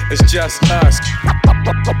justice, it's just us.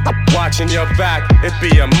 Watching your back, it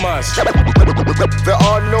be a must. There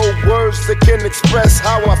are no words that can express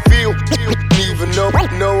how I feel. Even though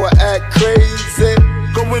I act crazy.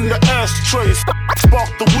 Go in the ashtray, spark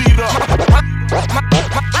the weed up.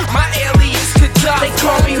 My alias Gaddafi, they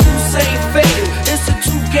call me Hussein Fatal. It's a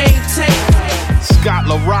 2-game tape. Scott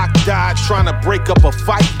LaRock died trying to break up a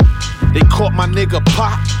fight. They caught my nigga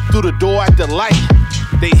Pop through the door at the light.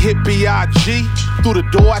 They hit B.I.G. through the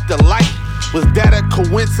door at the light. Was that a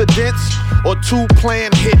coincidence or two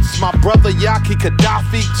planned hits? My brother Yaki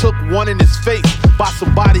Gaddafi took one in his face by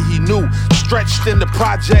somebody he knew, stretched in the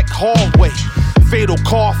project hallway. Fatal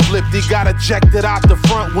car flipped, he got ejected out the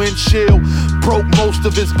front windshield. Broke most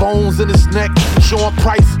of his bones in his neck. Sean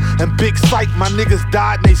Price and Big Sight, my niggas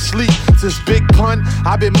died in they sleep. Since Big Pun,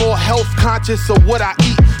 I've been more health conscious of what I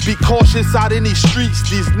eat. Be cautious out in these streets,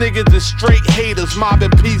 these niggas is straight haters.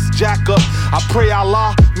 Mobbing peace, jack up. I pray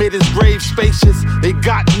Allah made his grave spacious. They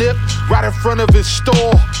got nipped right in front of his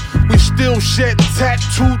store. We still shedding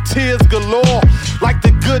tattoo tears galore. Like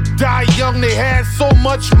the good die young, they had so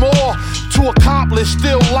much more to accomplish.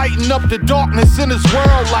 Still lighting up the darkness in this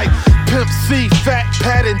world like Pimp C, Fat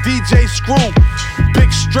Pat and DJ Screw,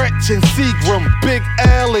 Big Stretch and Seagram, Big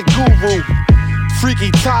L and Guru, Freaky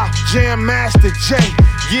Top, Jam Master J,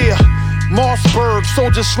 yeah, Mossberg,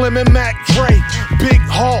 Soldier Slim and Mac Dre, Big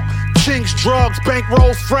Hawk, chinks, drugs,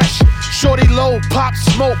 bankrolls fresh. Shorty low, pop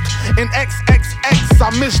smoke, and XXX. I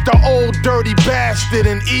miss the old dirty bastard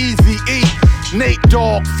and Easy E. Nate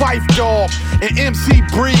Dogg, Fife Dog, and MC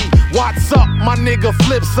Breed. What's up, my nigga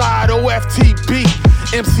Flipside, OFTB.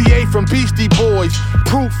 MCA from Beastie Boys,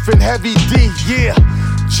 Proof and Heavy D, yeah.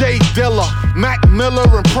 Jay Dilla, Mac Miller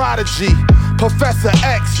and Prodigy. Professor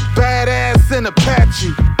X, Badass and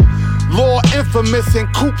Apache. Law Infamous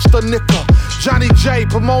and Coops the Nicka. Johnny J,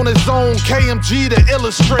 Pomona Zone, KMG the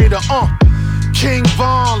illustrator, King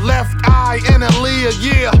Von, Left Eye, and Aaliyah,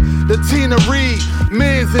 yeah. Latina Reed,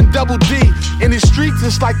 Miz and Double D. In the streets,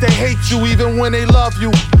 it's like they hate you even when they love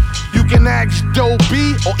you. You can ask Doe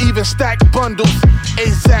B or even stack bundles.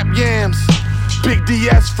 ASAP Yams, Big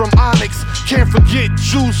DS from Onyx. Can't forget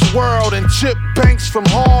Juice WRLD and Chip Banks from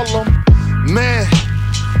Harlem. Man,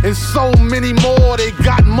 and so many more. They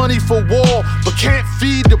got money for war, but can't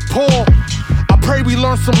feed the poor. I pray we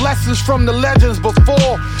learn some lessons from the legends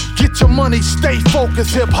before. Get your money, stay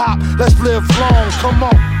focused, hip hop. Let's live long, come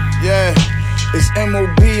on. Yeah, it's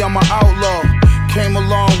MOB, I'm an outlaw. Came a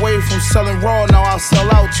long way from selling raw, now I sell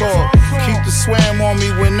out talk. Keep the swam on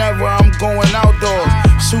me whenever I'm going outdoors.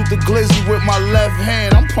 Shoot the glizzy with my left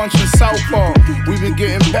hand, I'm punching southpaw. We been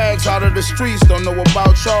getting bags out of the streets, don't know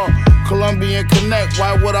about y'all. Colombian Connect,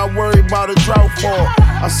 why would I worry about a drought fall?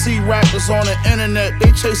 I see rappers on the internet,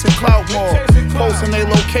 they chasing clout more. Posting their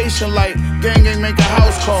location like gang ain't making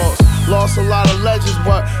house calls. Lost a lot of legends,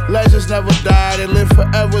 but legends never die. They live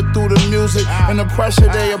forever through the music and the pressure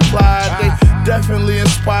they applied. They definitely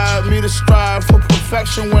inspired me to strive for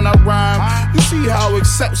perfection when I rhyme. You see how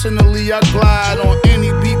exceptionally I glide on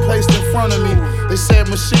any beat placed in front of me. They said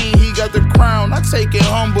Machine, he got the crown, I take it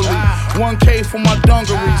humbly. 1K for my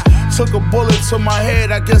dungarees. Took a bullet to my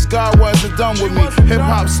head, I guess God wasn't done with me.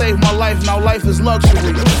 Hip-hop saved my life, now life is luxury.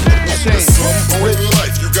 With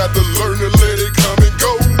life, you got to learn to let it come and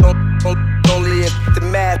go. Only if the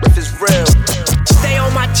math is real. Stay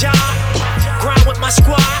on my job, grind with my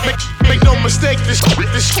squad. Make no mistake, this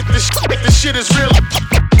shit is real.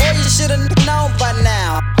 Boy, you should've known by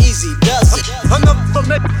now. Easy does it. Another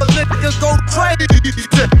nigga go crazy.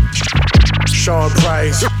 Sean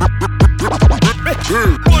Price.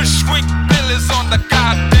 Bushwick Billy's on the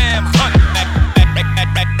goddamn hunt.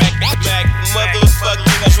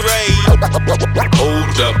 Motherfucking Dre.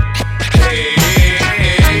 Hold up. Hey,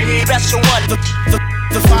 special one.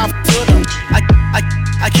 The 5-footer.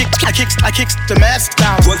 I kicks the mask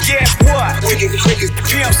down. Well, guess what?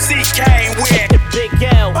 PMC came with Big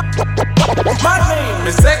L. My name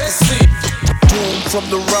is Ecstasy. Doom from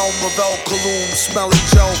the realm of El Kaloum, smelling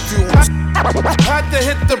gel fumes. Had to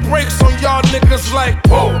hit the brakes on y'all niggas like,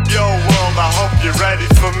 whoa. Yo, world, I hope you're ready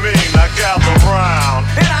for me. Now gather round.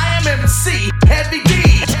 And I am MC, Heavy D.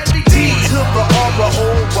 Heavy D. To the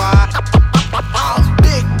R-O-Y.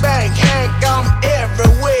 Big Bang, Hank, I'm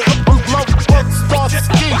everywhere.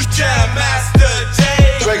 Jam Master J.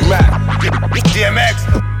 Drake Mac. DMX.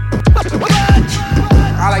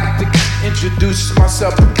 I like to introduce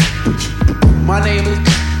myself. My name is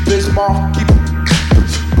Bismarck.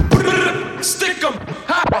 Stick 'em.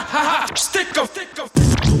 Ha ha ha. Stick 'em. Stick 'em.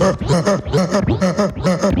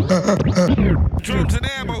 Drums and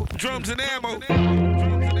ammo. Drums and ammo.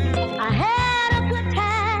 I had a good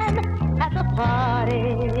time at the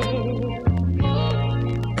party.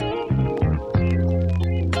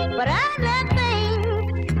 But I let things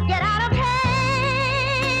get out of hand.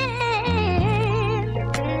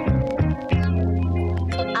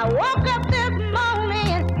 I woke up this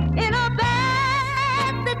morning in a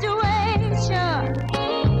bad situation.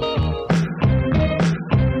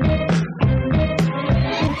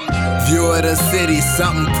 View of the city,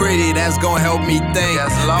 something pretty that's gonna help me think.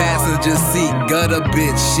 Passenger seat, gutter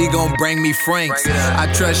bitch, she gon' bring me franks. I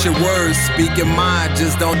trust your words, speak your mind,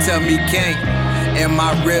 just don't tell me can't. Am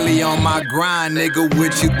I really on my grind, nigga?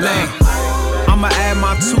 What you think? I'ma add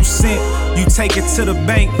my 2 cents, you take it to the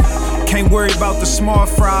bank. Can't worry about the small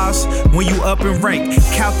fries when you up in rank.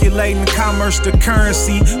 Calculating commerce, the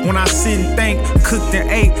currency. When I sit and think, cooked and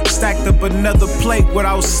ate, stacked up another plate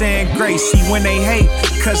without saying grace. See, when they hate,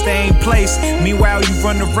 cause they ain't placed. Meanwhile, you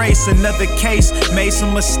run the race, another case. Made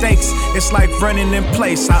some mistakes, it's like running in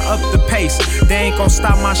place. I up the pace, they ain't gon'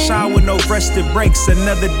 stop my shine with no rested breaks.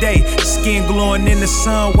 Another day, skin glowing in the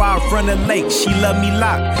sun while I run a lake. She love me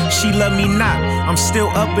locked, she love me not. I'm still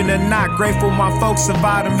up in the knot, grateful my folks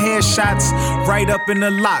survived them headshots. Right up in the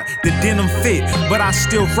lot, the denim fit, but I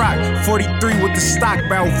still rock. 43 with the stock,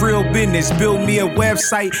 about real business. Build me a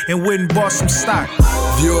website and went and bought some stock.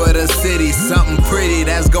 View of the city, something pretty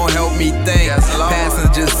that's gon' help me think.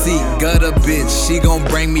 Passenger seat, gutter bitch, she gon'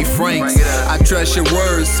 bring me franks. I trust your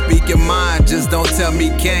words, speak your mind, just don't tell me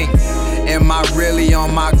can't. Am I really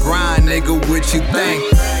on my grind, nigga, what you think?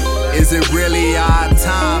 Is it really our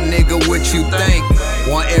time, nigga, what you think?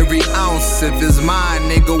 Want every ounce if it's mine,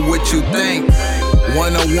 nigga, what you think?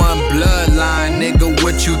 101 bloodline, nigga,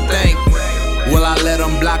 what you think? Will I let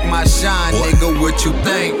them block my shine, nigga, what you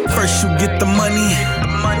think? First you get the money,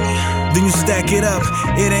 then you stack it up.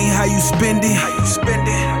 It ain't how you spend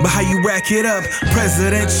it, but how you rack it up.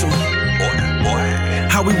 Presidential,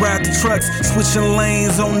 how we ride the trucks, switching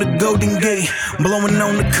lanes on the Golden Gate, blowing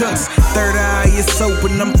on the cups. Third eye is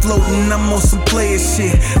open, I'm floating, I'm on some player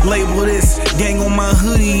shit. Label this, gang on my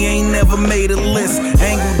hoodie, ain't never made a list.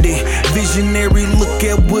 Angled it, visionary, look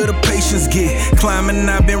at where the patience get. Climbing,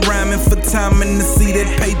 I've been rhyming for time and to see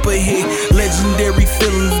that paper hit. Legendary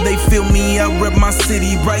feelings, they feel me, I rep my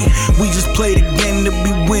city right. We just play the game to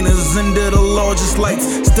be winners under the largest lights.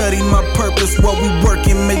 Study my purpose while we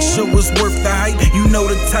working, make sure it's worth the hype. You know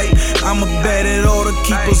the type, I'm a bad at all to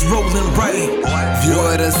keep us rolling right. View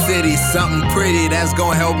of the city, something pretty that's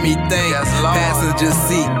gon' help me think. Passenger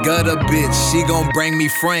seat, gutter bitch, she gon' bring me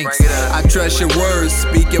franks. I trust your words,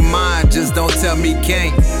 speak your mind, just don't tell me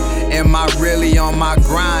can't. Am I really on my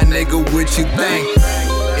grind, nigga, what you think?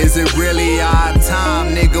 Is it really our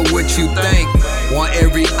time, nigga, what you think? Want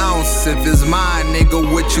every ounce if it's mine, nigga,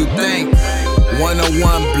 what you think?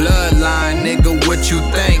 101 bloodline, nigga, what you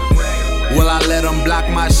think? Will I let them block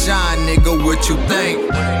my shine, nigga, what you think?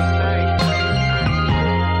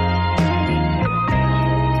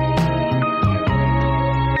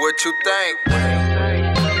 What you think?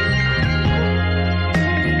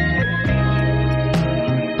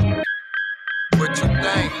 What you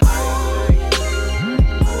think?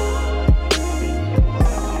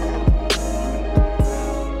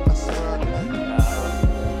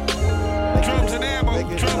 Drums and ammo,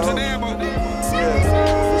 drums and ammo.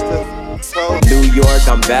 New York,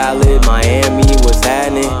 I'm valid. Miami, what's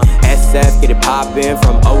happening? SF, get it poppin'.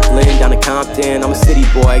 From Oakland down to Compton, I'm a city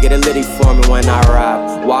boy, get it litty for me when I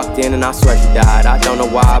ride. Walked in and I swear she died. I don't know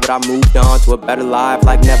why, but I moved on to a better life,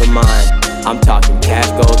 like never mind. I'm talking cash,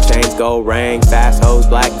 gold chains, gold rings, fast hoes,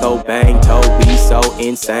 black coat, bang, Toby, so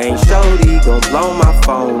insane. Shorty gon' blow my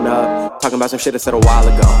phone up, talking about some shit I said a while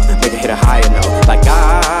ago. Make her hit a higher note, like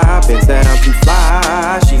I've been said I'm too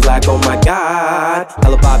fly. She's like, oh my god,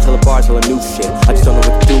 tell a vibe, tell a bar, tell a new shit. I just don't know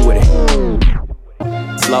what to do with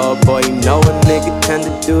it. Slow boy, you know a nigga tend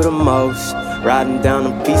to do the most. Riding down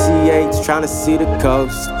on PCH, trying to see the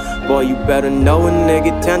coast. Boy, you better know a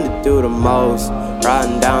nigga tend to do the most.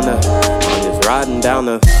 Riding down the, I'm just riding down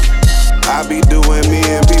the. I be doing me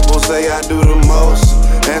and people say I do the most.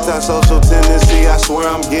 Antisocial tendency, I swear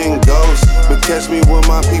I'm getting ghosts. But catch me with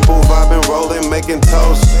my people vibing, rolling, making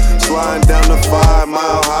toast. Sliding down the 5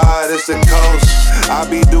 mile high, it's the coast. I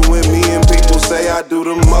be doing me and people say I do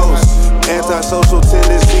the most. Antisocial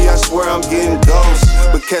tendency, I swear I'm getting ghosts.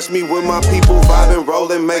 But catch me with my people vibing,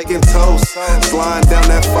 rolling, making toast. Sliding down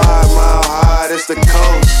that 5 mile high, it's the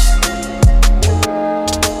coast.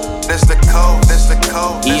 That's the code, that's the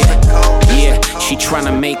code, that's the code. Yeah, she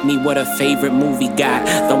tryna make me what her favorite movie got,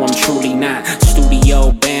 though I'm truly not.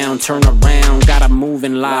 Studio bound, turn around, gotta move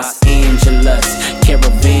in Los Angeles.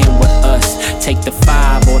 Caravan with us, take the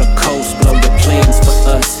 5 or the coast, blow your plans for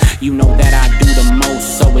us. You know that I do the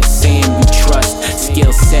most, so it's Sam you trust.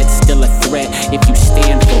 Skill set still a threat if you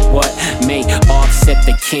stand for what may offset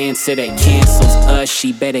the cancer that cancels us.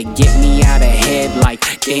 She better get me out of head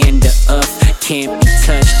like dander up, can't be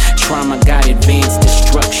touched. Trauma got advanced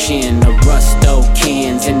destruction. The rusto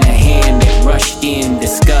cans in the hand that rushed in.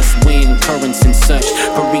 Discuss wind currents and such.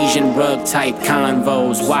 Parisian rug type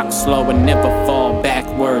convos. Walk slow and never fall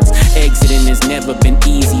backwards. Exiting has never been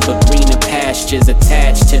easy, but greener pastures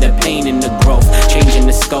attached to the pain and the growth. Changing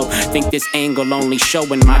the scope. Think this angle only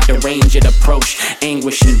showing my deranged approach.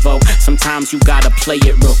 Anguish invoke. Sometimes you gotta play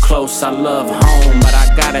it real close. I love home, but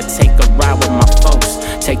I gotta take a ride with my folks.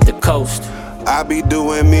 Take the coast. I be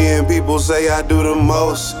doing me and people say I do the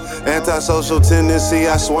most. Antisocial tendency,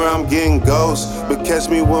 I swear I'm getting ghosts. But catch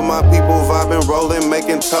me with my people vibing, rolling,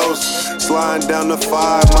 making toast. Sliding down the 5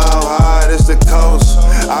 mile high, it's the coast.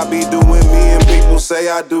 I be doing me and people say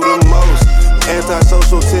I do the most.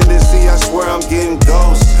 Antisocial tendency, I swear I'm getting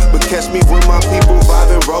ghosts. But catch me with my people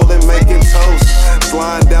vibing, rolling, making toast.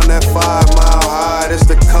 Sliding down that 5 mile high, it's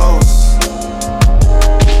the coast.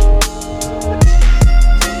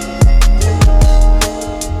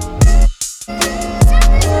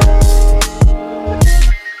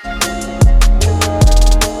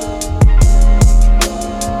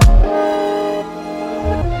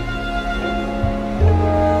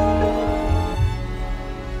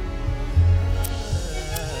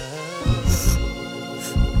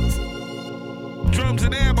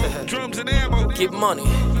 get money.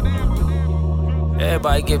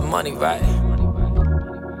 Everybody get money, right?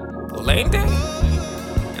 Well, ain't they?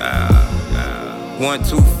 1,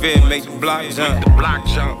 2, fit, make the block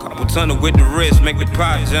jump. Couple tunnel with the wrist, make the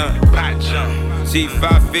pot jump.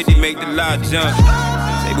 C550, make the lot jump.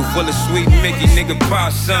 Table full of sweet Mickey, nigga,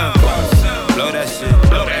 pop some. Blow that shit,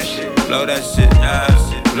 blow that shit, blow that shit,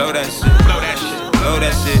 blow that shit, blow that shit, blow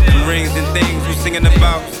that shit. Them rings and things you singing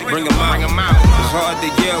about, bring them out. It's hard to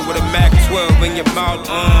yell with a Mac 12 in your mouth.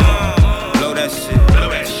 Blow that shit, blow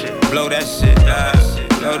that shit, blow that shit,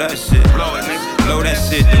 blow that shit, blow that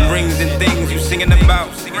shit. Them rings and things you singing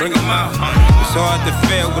about, bring them out. It's hard to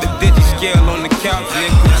fail with a digi-scale on the couch,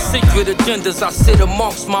 nigga. Secret agendas, I sit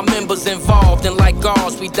amongst my members involved. And like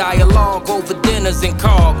ours, we dialogue over dinners and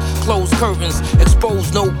carve. Closed curtains,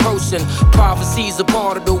 expose no person. Prophecies a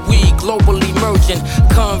part of the we, globally merging.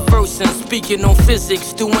 Conversing, speaking on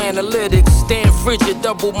physics, do analytics. Stand frigid,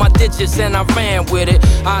 double my digits and I ran with it.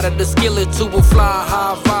 Out of the skillet to a fly,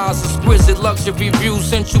 high vibes, exquisite luxury view,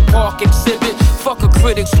 Central Park exhibit. Fuck a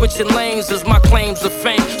critic, switching lanes is my claims of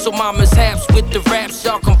fame. So my mishaps with the raps,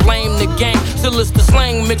 y'all can blame the game. Still it's the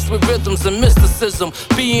slang mixed with rhythms and mysticism.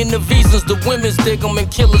 Being the visas, the women's dig them and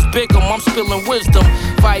killers big them. I'm spilling wisdom.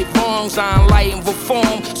 Right wrongs, I enlighten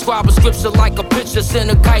reform. Scribe a scripture like a picture, send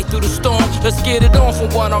a kite through the storm. Let's get it on from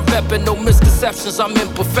what I'm repping. No misconceptions, I'm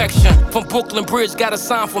imperfection. From Brooklyn Bridge, got a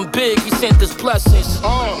sign from Big, he sent us blessings.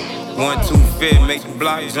 1, 2, fit, make the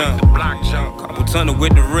block jump. Couple tunnel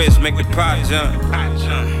with the wrist, make the pot jump.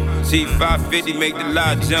 C550, make the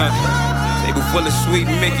lot jump. Table full of sweet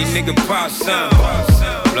Mickey, nigga, pop some.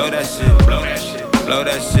 Blow that shit, blow that shit, blow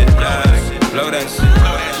that shit, blow that shit,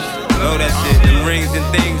 blow that shit. Them rings and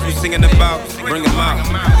things you singing about, bring them out.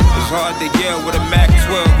 It's hard to yell with a Mac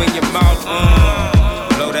 12 in your mouth.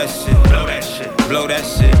 Blow that shit, blow that shit, blow that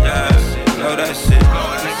shit, blow that shit,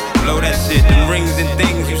 blow that shit. Them rings and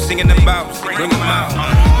things you singing about, bring them out.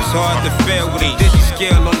 It's hard to fail with a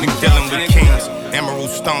digi-scale on the dealing with kings. Emerald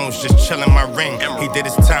stones just chillin' my ring. He did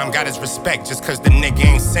his time, got his respect just cause the nigga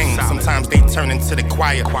ain't sing. Sometimes they turn into the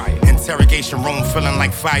choir. Interrogation room feeling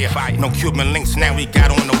like fire. No Cuban links, now we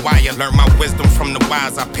got on the wire. Learned my wisdom from the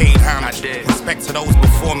wise, I paid homage. Respect to those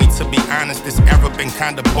before me, to be honest, this era been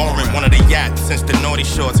kinda boring. One of the yachts since the naughty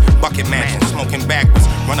shorts, bucket matching, smoking backwards.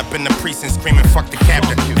 Run up in the precinct screaming fuck the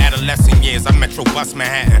captain. Adolescent years, I Metro bust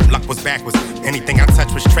Manhattan. Luck was backwards, anything I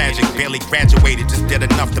touched was tragic. Barely graduated, just did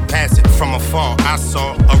enough to pass it. From afar, I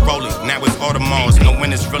saw a rollie, now it's Audemars. No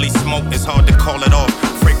when it's really smoke, it's hard to call it off.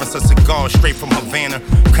 Fragrance of cigars straight from Havana.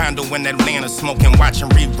 Condo in Atlanta, smoking, watching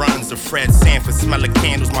reruns of Fred Sanford. Smelling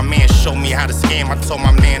candles, my man showed me how to scam. I told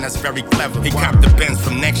my man that's very clever. He copped the Benz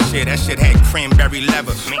from next year, that shit had cranberry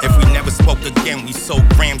leather. If we never spoke again, we sold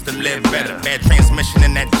grams to live better. Bad transmission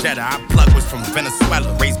in that Jetta, our plug was from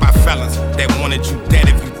Venezuela. Raised by felons that wanted you dead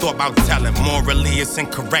if you thought about telling. Morally it's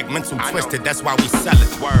incorrect, mental twisted, that's why we sell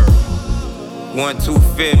it. Word. 1, 2,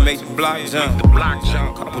 fit, make the block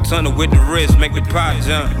jump. Couple tunnel with the wrist, make the pot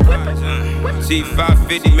jump.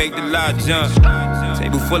 C550, make the lot jump.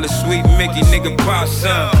 Table full of sweet Mickey, nigga, pop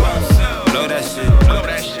some. Blow that shit, blow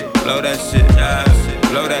that shit, blow that shit,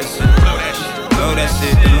 blow that shit, blow that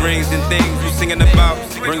shit. Them rings and things you singing about,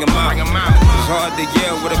 bring them out. It's hard to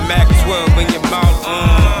yell with a Mac 12 in your mouth.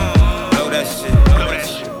 Blow that shit, blow that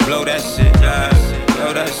shit, blow that shit,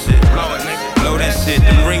 blow that shit, blow that shit.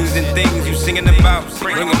 Them rings and things you singing about,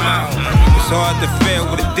 bring them out. It's hard to fail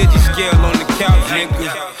with a digi-scale on the couch, nigga.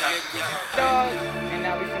 And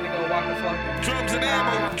now we finna go walk the fuck. Drums and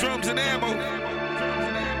ammo, drums and ammo.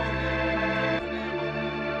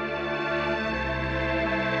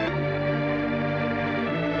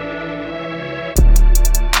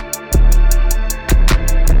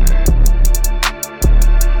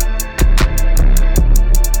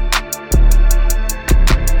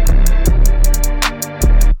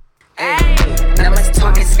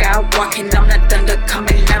 Walking, I'm not thunder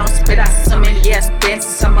coming. I don't spit, I summon. Yes,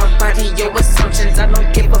 dances on my body, your assumptions. I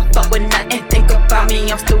don't give a fuck with nothing. Think about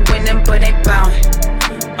me, I'm still winning, but ain't bound.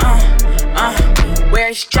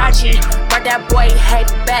 Where's Jaji? Brought that boy head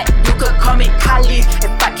back. You could call me Kali.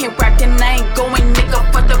 If I can't rap, then I ain't going, nigga,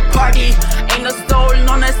 for the party. Ain't no soul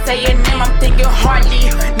on a saying name, I'm thinking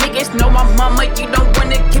hardly. Niggas know my mama, you don't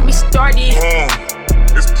wanna get me started.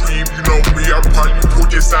 It's Cream, you know me, I probably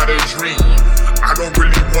pulled this out of a dream. I don't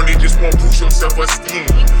really want it, just want to push your self-esteem.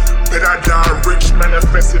 Bet I die rich,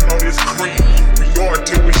 manifesting on this cream. We all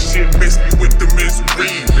deal with shit, miss me with the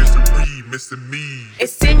misery. Mr. Me.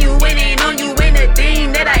 Insinuating on you ain't a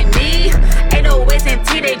thing that I need. Ain't no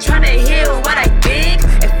S&T, they tryna hear what I think.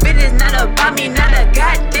 If it is not about me, not a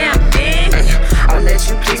goddamn thing. I'll let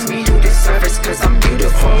you please me, you deserve it, cause I'm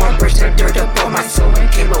beautiful. I brush the dirt up on my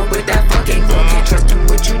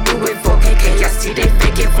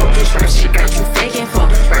for. This rap shit got you faking for.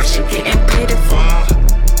 Rap shit getting pitiful.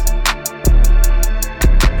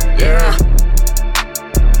 Yeah.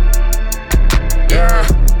 Yeah.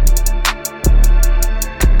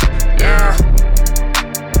 Yeah.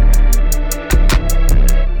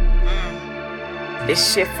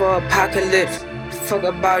 This shit for apocalypse. Fuck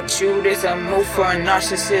about you, this a move for a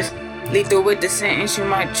narcissist. Lethal with the sentence, you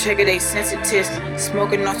might trigger they sensitives.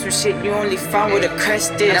 Smoking on some shit you only found with a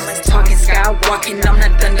crest is. I'm talking skywalking, I'm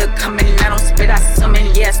not thunder coming. I don't spit, I summon,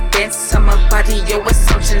 yes, dance summer body, your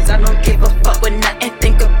assumptions. I don't give a fuck with nothing,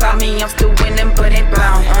 think about me. I'm still winning, but ain't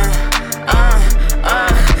bound.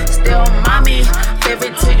 Still mommy,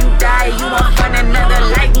 favorite till you die. You won't find another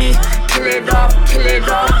like me. Kill it off,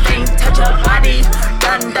 ain't touch your body.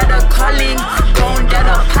 Done that a calling, gone that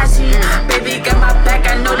a posse. Baby got my back,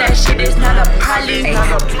 I know that shit is not a poly.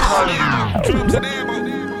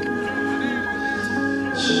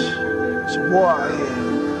 It's a war out here.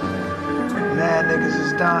 Mad niggas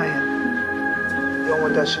is dying. You don't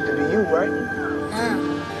want that shit to be you, right?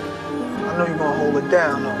 I know you gonna hold it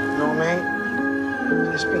down, though. You know what I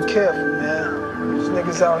mean? Just be careful, man. These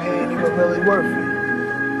niggas out here ain't even really worth it.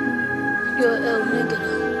 You're an ill nigga,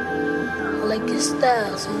 though. I like your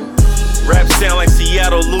styles, man. Rap sound like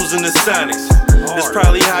Seattle losing the Sonics. That's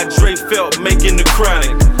probably how Dre felt making the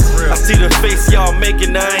Chronic. I see the face y'all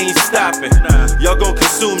making, I ain't stopping. Y'all gon'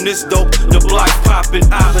 consume this dope, the block popping.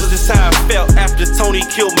 Cause this how I felt after Tony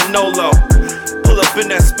killed Manolo. Pull up in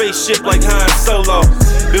that spaceship like Han Solo.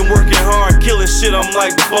 Been working hard, killing shit, I'm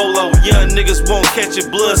like Bolo. Young niggas won't catch it,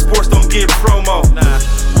 blood sports don't get promo.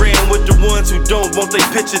 Ran with the ones who don't want they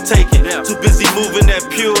picture taken. Too busy moving that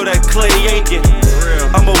pure, that clay aching.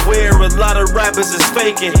 I'm aware a lot of rappers is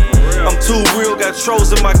faking. I'm too real, got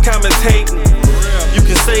trolls in my comments hating. You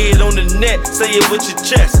can say it on the net, say it with your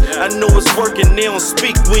chest. I know it's working, they don't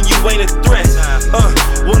speak when you ain't a threat.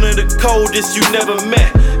 One of the coldest you never met.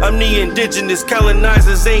 I'm the indigenous,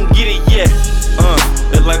 colonizers ain't get it yet.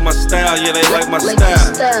 They like my style, yeah, they like my style.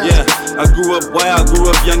 Yeah, I grew up wild, grew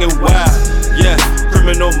up young and wild. Yeah,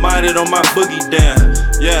 criminal minded on my boogie down.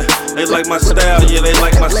 Yeah, they like my style, yeah, they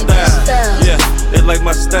like my style. Yeah, they like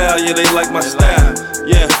my style, yeah, they like my style.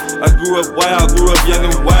 Yeah, I grew up wild, grew up young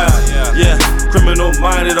and wild. Yeah, criminal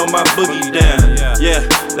minded on my boogie down. Yeah,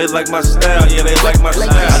 they like my style, yeah, they like my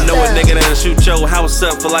style. I know a nigga that'll shoot your house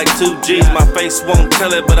up for like 2 G's. My face won't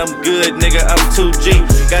tell it, but I'm good, nigga, I'm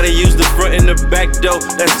 2G. Gotta use the front and the back door,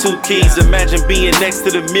 that's 2 keys. Imagine being next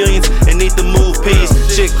to the millions and need to move peas.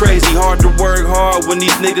 Shit crazy, hard to work hard when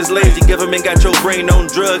these niggas lazy. Government got your brain on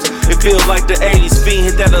drugs, it feels like the 80s. Fiend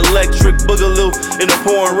hit that electric boogaloo in the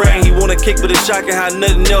pouring rain. He wanna kick, but it's shocking how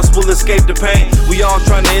nothing else will escape the pain. We all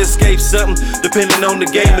trying to escape something, depending on the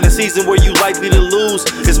game. In a season where you likely to lose,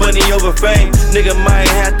 it's money over fame. Nigga might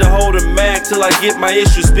have to hold a mag till I get my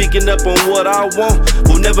issue. Speaking up on what I want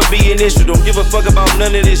will never be an issue. Don't give a fuck about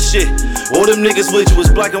none of this shit. All them niggas with you was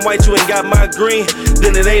black and white, you ain't got my green,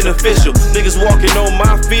 then it ain't official. Niggas walking on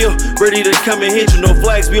my field, ready to come and hit you. No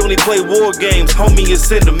flags, we only play war games. Homie, is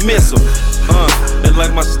send a missile. They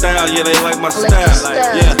like my style, yeah, they like my style.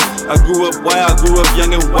 Yeah, I grew up wild, grew up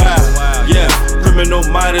young and wild. Yeah, criminal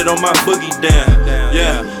minded on my boogie down.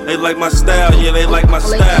 Yeah, they like my style, yeah, they like my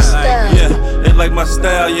style. Yeah, they like my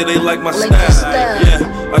style, yeah, they like my style.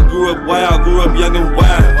 Yeah, I grew up wild, grew up young and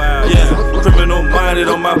wild. Yeah, criminal minded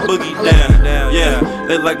on my boogie down. Yeah,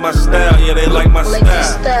 they like my style, yeah, they like my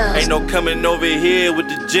style. Ain't no coming over here with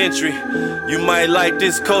the gentry. You might like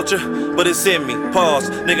this culture, but it's in me. Pause,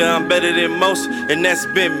 nigga, I'm better than most, and that's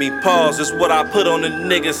been me. Pause, it's what I put on the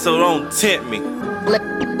nigga, so don't tempt me.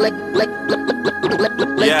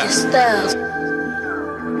 Yeah.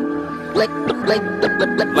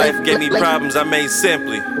 Life gave me problems I made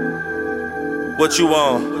simply. What you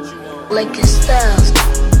on? Like your styles.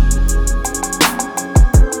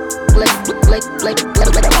 Like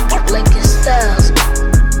your styles.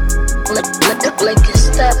 Like your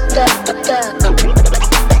style.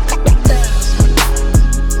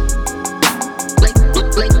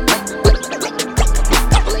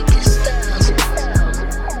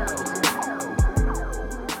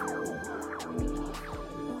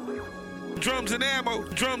 Drums and ammo,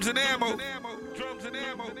 drums and ammo.